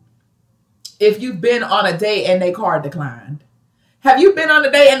you if you've been on a date and they car declined. Have you been on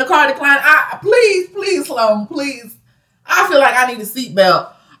a date and the car declined? Please, Sloan, please. I feel like I need a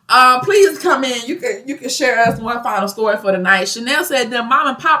seatbelt. Please come in. You can share us one final story for the night. Chanel said them mom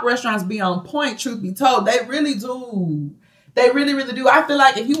and pop restaurants be on point, truth be told. They really do. They really, really do. I feel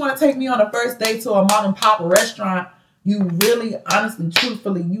like if you want to take me on a first date to a mom and pop restaurant, you really, honestly,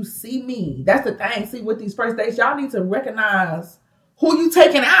 truthfully, you see me. That's the thing. See, with these first dates, y'all need to recognize who you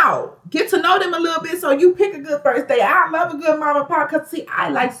taking out. Get to know them a little bit so you pick a good first date. I love a good mom and pop because, see, I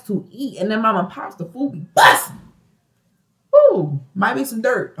like to eat. And then mom and pops, the food be busting. Ooh, might be some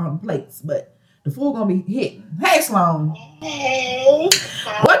dirt on the plates, but the food gonna be hitting. Hey, Sloan. Hey,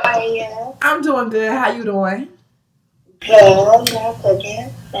 how are you? I'm doing good. How you doing? Good. You're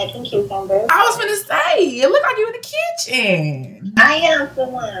cooking, making cucumbers. I was finna say, it look like you in the kitchen. I am for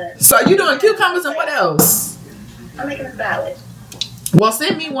one. So you doing cucumbers and what else? I'm making a salad. Well,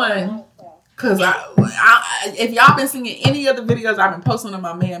 send me one. Because if y'all been seeing any of the videos I've been posting on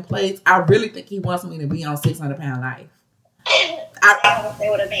my man plates, I really think he wants me to be on 600 Pound Life. I don't say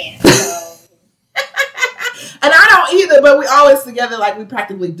what a man. So. And I don't either, but we always together like we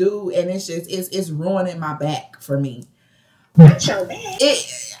practically do, and it's just it's ruining my back for me. Not your back.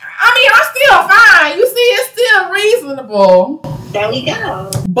 I'm still fine. You see, it's still reasonable. There we go.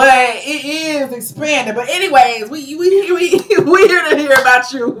 But it is expanded. But anyways, we here to hear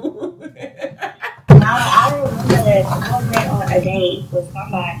about you. I remember that I went on a date with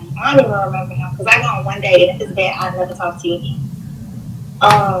somebody. I don't even remember him because I go on one date and if it's bad, I never talk to you again.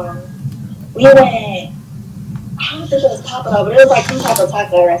 We went, I don't think it was Papa, but it was like some type of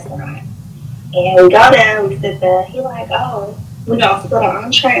taco restaurant. And we go there, we sit there. He like, oh, we gonna split an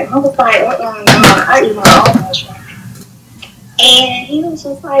entree. And I was like, no, I eat my own entree. And he was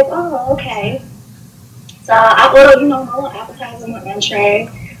just like, oh, okay. So I ordered, my little appetizer, my entree,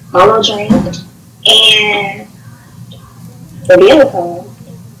 my little drink. And the bill comes.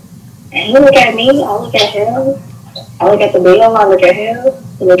 And he look at me, I look at him. I look at the bill, I look at him.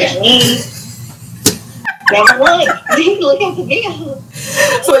 He look at me. Never look. He look at the bill.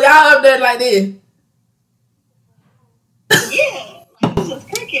 So y'all up there like this? Yeah. Like, it's just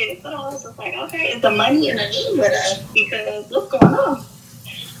cricket. So I was just like, okay, is the money in the room with us? Because what's going on?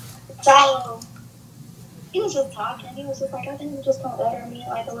 So he was just talking. He was just like, I think I'm just going to order me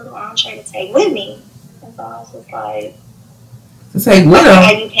like a little entree to take with me. And so I was just like, to take with him?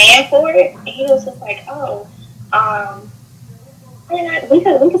 Are you paying for it? And he was just like, oh, we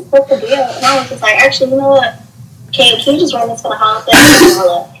could split the bill. And I was just like, actually, you know what? Can you just run this for the whole thing?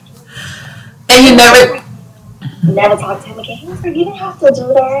 And you never talked to him again. He was like, you didn't have to do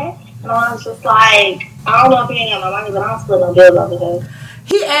that. And I was just like, I don't know if he ain't got no money, but I don't split no bills over here.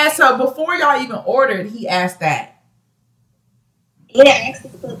 He asked, so before y'all even ordered, he asked that. He didn't ask to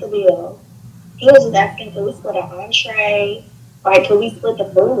split the bill. He was just asking, could we split an entree? Like, could we split the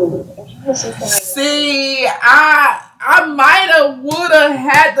food? And he was just like, see, I might have, would have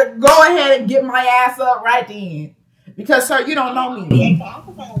had to go ahead and get my ass up right then. Because, sir, you don't know me. Yeah, I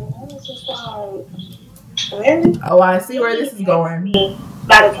was just like, really? Oh, I see where this is going.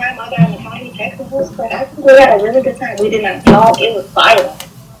 By the time I got in the car, he texted us, but I think we had a really good time. We did not talk. It was silent.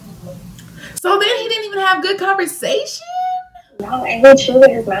 So then he didn't even have good conversation? No, and he chewed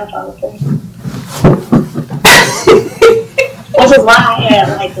his mouth off. Which is why I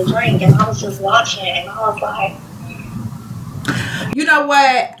had like the drink and I was just watching and I was like, you know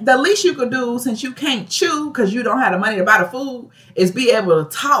what? The least you could do since you can't chew because you don't have the money to buy the food is be able to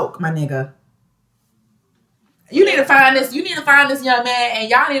talk, my nigga. You need to find this. You need to find this young man, and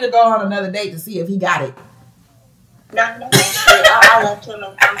y'all need to go on another date to see if he got it. No, I left him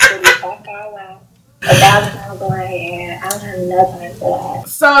and I'm pretty back our way. $1,000 away, and I don't have nothing for that.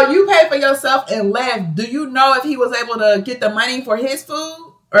 So you paid for yourself and left. Do you know if he was able to get the money for his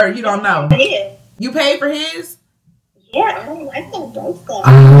food, or you don't know? Yeah. You paid for his? Yeah, I don't like that broke stuff.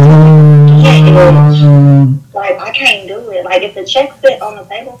 Like, I can't do it. Like, if the check sit on the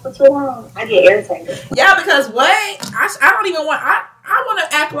table for too long, I get irritated. Yeah, because what? I don't even want... I want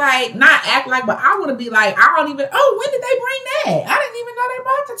to act like... Not act like, but I want to be like, I don't even... Oh, when did they bring that? I didn't even know they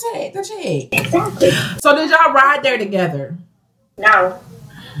brought the check. Exactly. So, did y'all ride there together? No.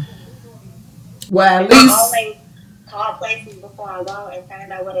 Well, at least... call places before I go and find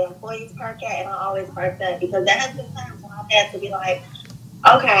out where the employees park at, and I always park that because there has been times when I've had to be like,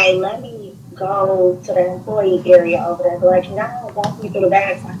 okay, let me go to the employee area over there. Like, can y'all walk me through the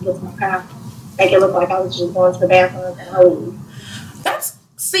back so I can get to my car? Make it look like I was just going to the bathroom and I leave.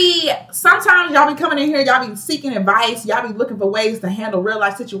 See, sometimes y'all be coming in here, y'all be seeking advice, y'all be looking for ways to handle real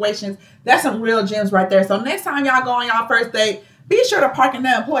life situations. That's some real gems right there. So next time y'all go on y'all first date, be sure to park in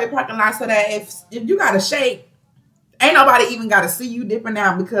the employee parking lot so that if you got to shake, ain't nobody even got to see you dipping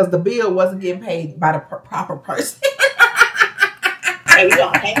out because the bill wasn't getting paid by the proper person. Hey, you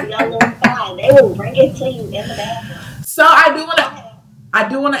gonna pay for your little fine. They will bring it to you in the bathroom. So I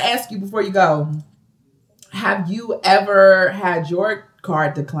do want to ask you before you go, have you ever had your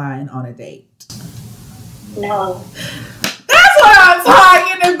card decline on a date? No. That's what I'm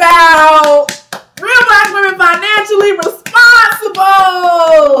talking about. Real Black women financially responsible.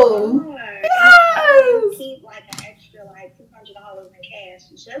 Yes. I keep like an extra like $200 in cash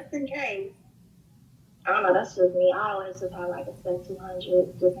just in case. I don't know. That's just me. I always just have like a set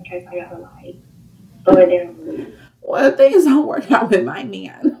 $200 just in case I gotta like throw it down. Well, things don't work out with my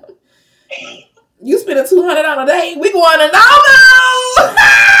man. You spend a $200 on a date, we going to no.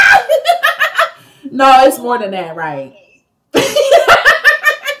 No, it's more than that, right?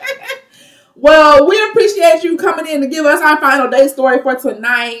 Well, we appreciate you coming in to give us our final date story for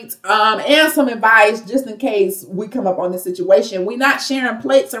tonight, and some advice just in case we come up on this situation. We're not sharing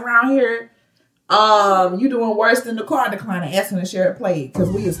plates around here. You doing worse than the car decliner asking to share a plate because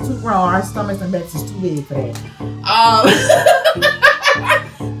we is too grown. Our stomachs and backs is too big for that.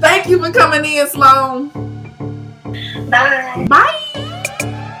 Thank you for coming in, Sloan. Bye. Bye.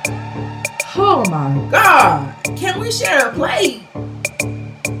 Oh my God. Can we share a plate?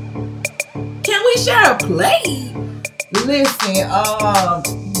 Can we share a plate? Listen,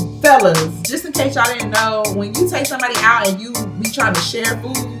 fellas, just in case y'all didn't know, when you take somebody out and you be trying to share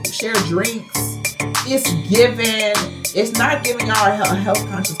food, share drinks, it's not giving y'all a health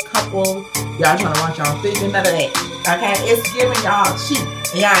conscious couple. Y'all trying to watch y'all thinking none of that. Okay? It's giving y'all cheap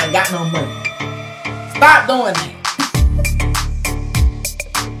and y'all ain't got no money. Stop doing that.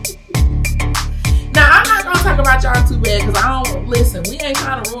 Now, I'm not going to talk about y'all too bad because I don't, listen, we ain't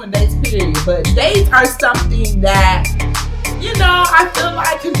trying to ruin dates, period. But dates are something that, you know, I feel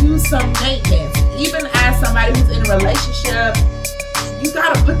like could use some maintenance. Even as somebody who's in a relationship, you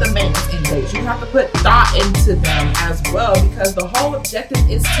got to put the maintenance in dates. You have to put thought into them as well because the whole objective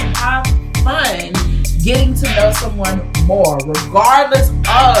is to have fun getting to know someone more, regardless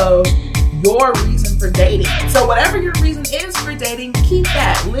of your reason for dating. So whatever your reason is for dating, keep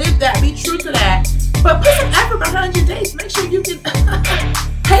that, live that, be true to that. But put some effort behind your dates. Make sure you can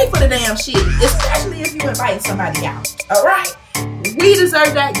pay for the damn shit, especially if you invite somebody out. All right? We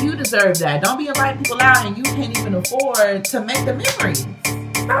deserve that. You deserve that. Don't be inviting people out and you can't even afford to make the memories.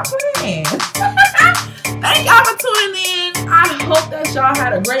 Stop playing. Thank y'all for tuning in. I hope that y'all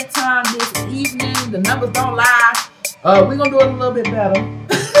had a great time this evening. The numbers don't lie. We're going to do it a little bit better.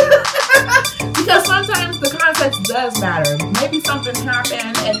 Because sometimes the context does matter. Maybe something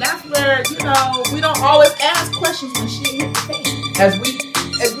happened, and that's where, you know, we don't always ask questions when shit hits the fan, as we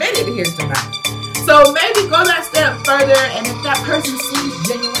admitted here tonight. So maybe go that step further, and if that person seems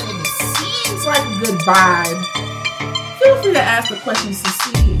genuine and it seems like a good vibe, feel free to ask the questions to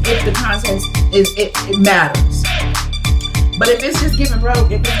see if the context it matters. But if it's just giving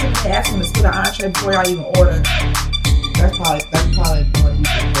broke, if it's just asking to split an entree before y'all even order, that's probably when you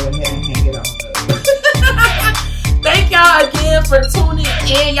can go ahead and hang it on up. Thank y'all again for tuning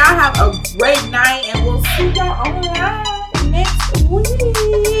in. Y'all have a great night, and we'll see y'all online next week.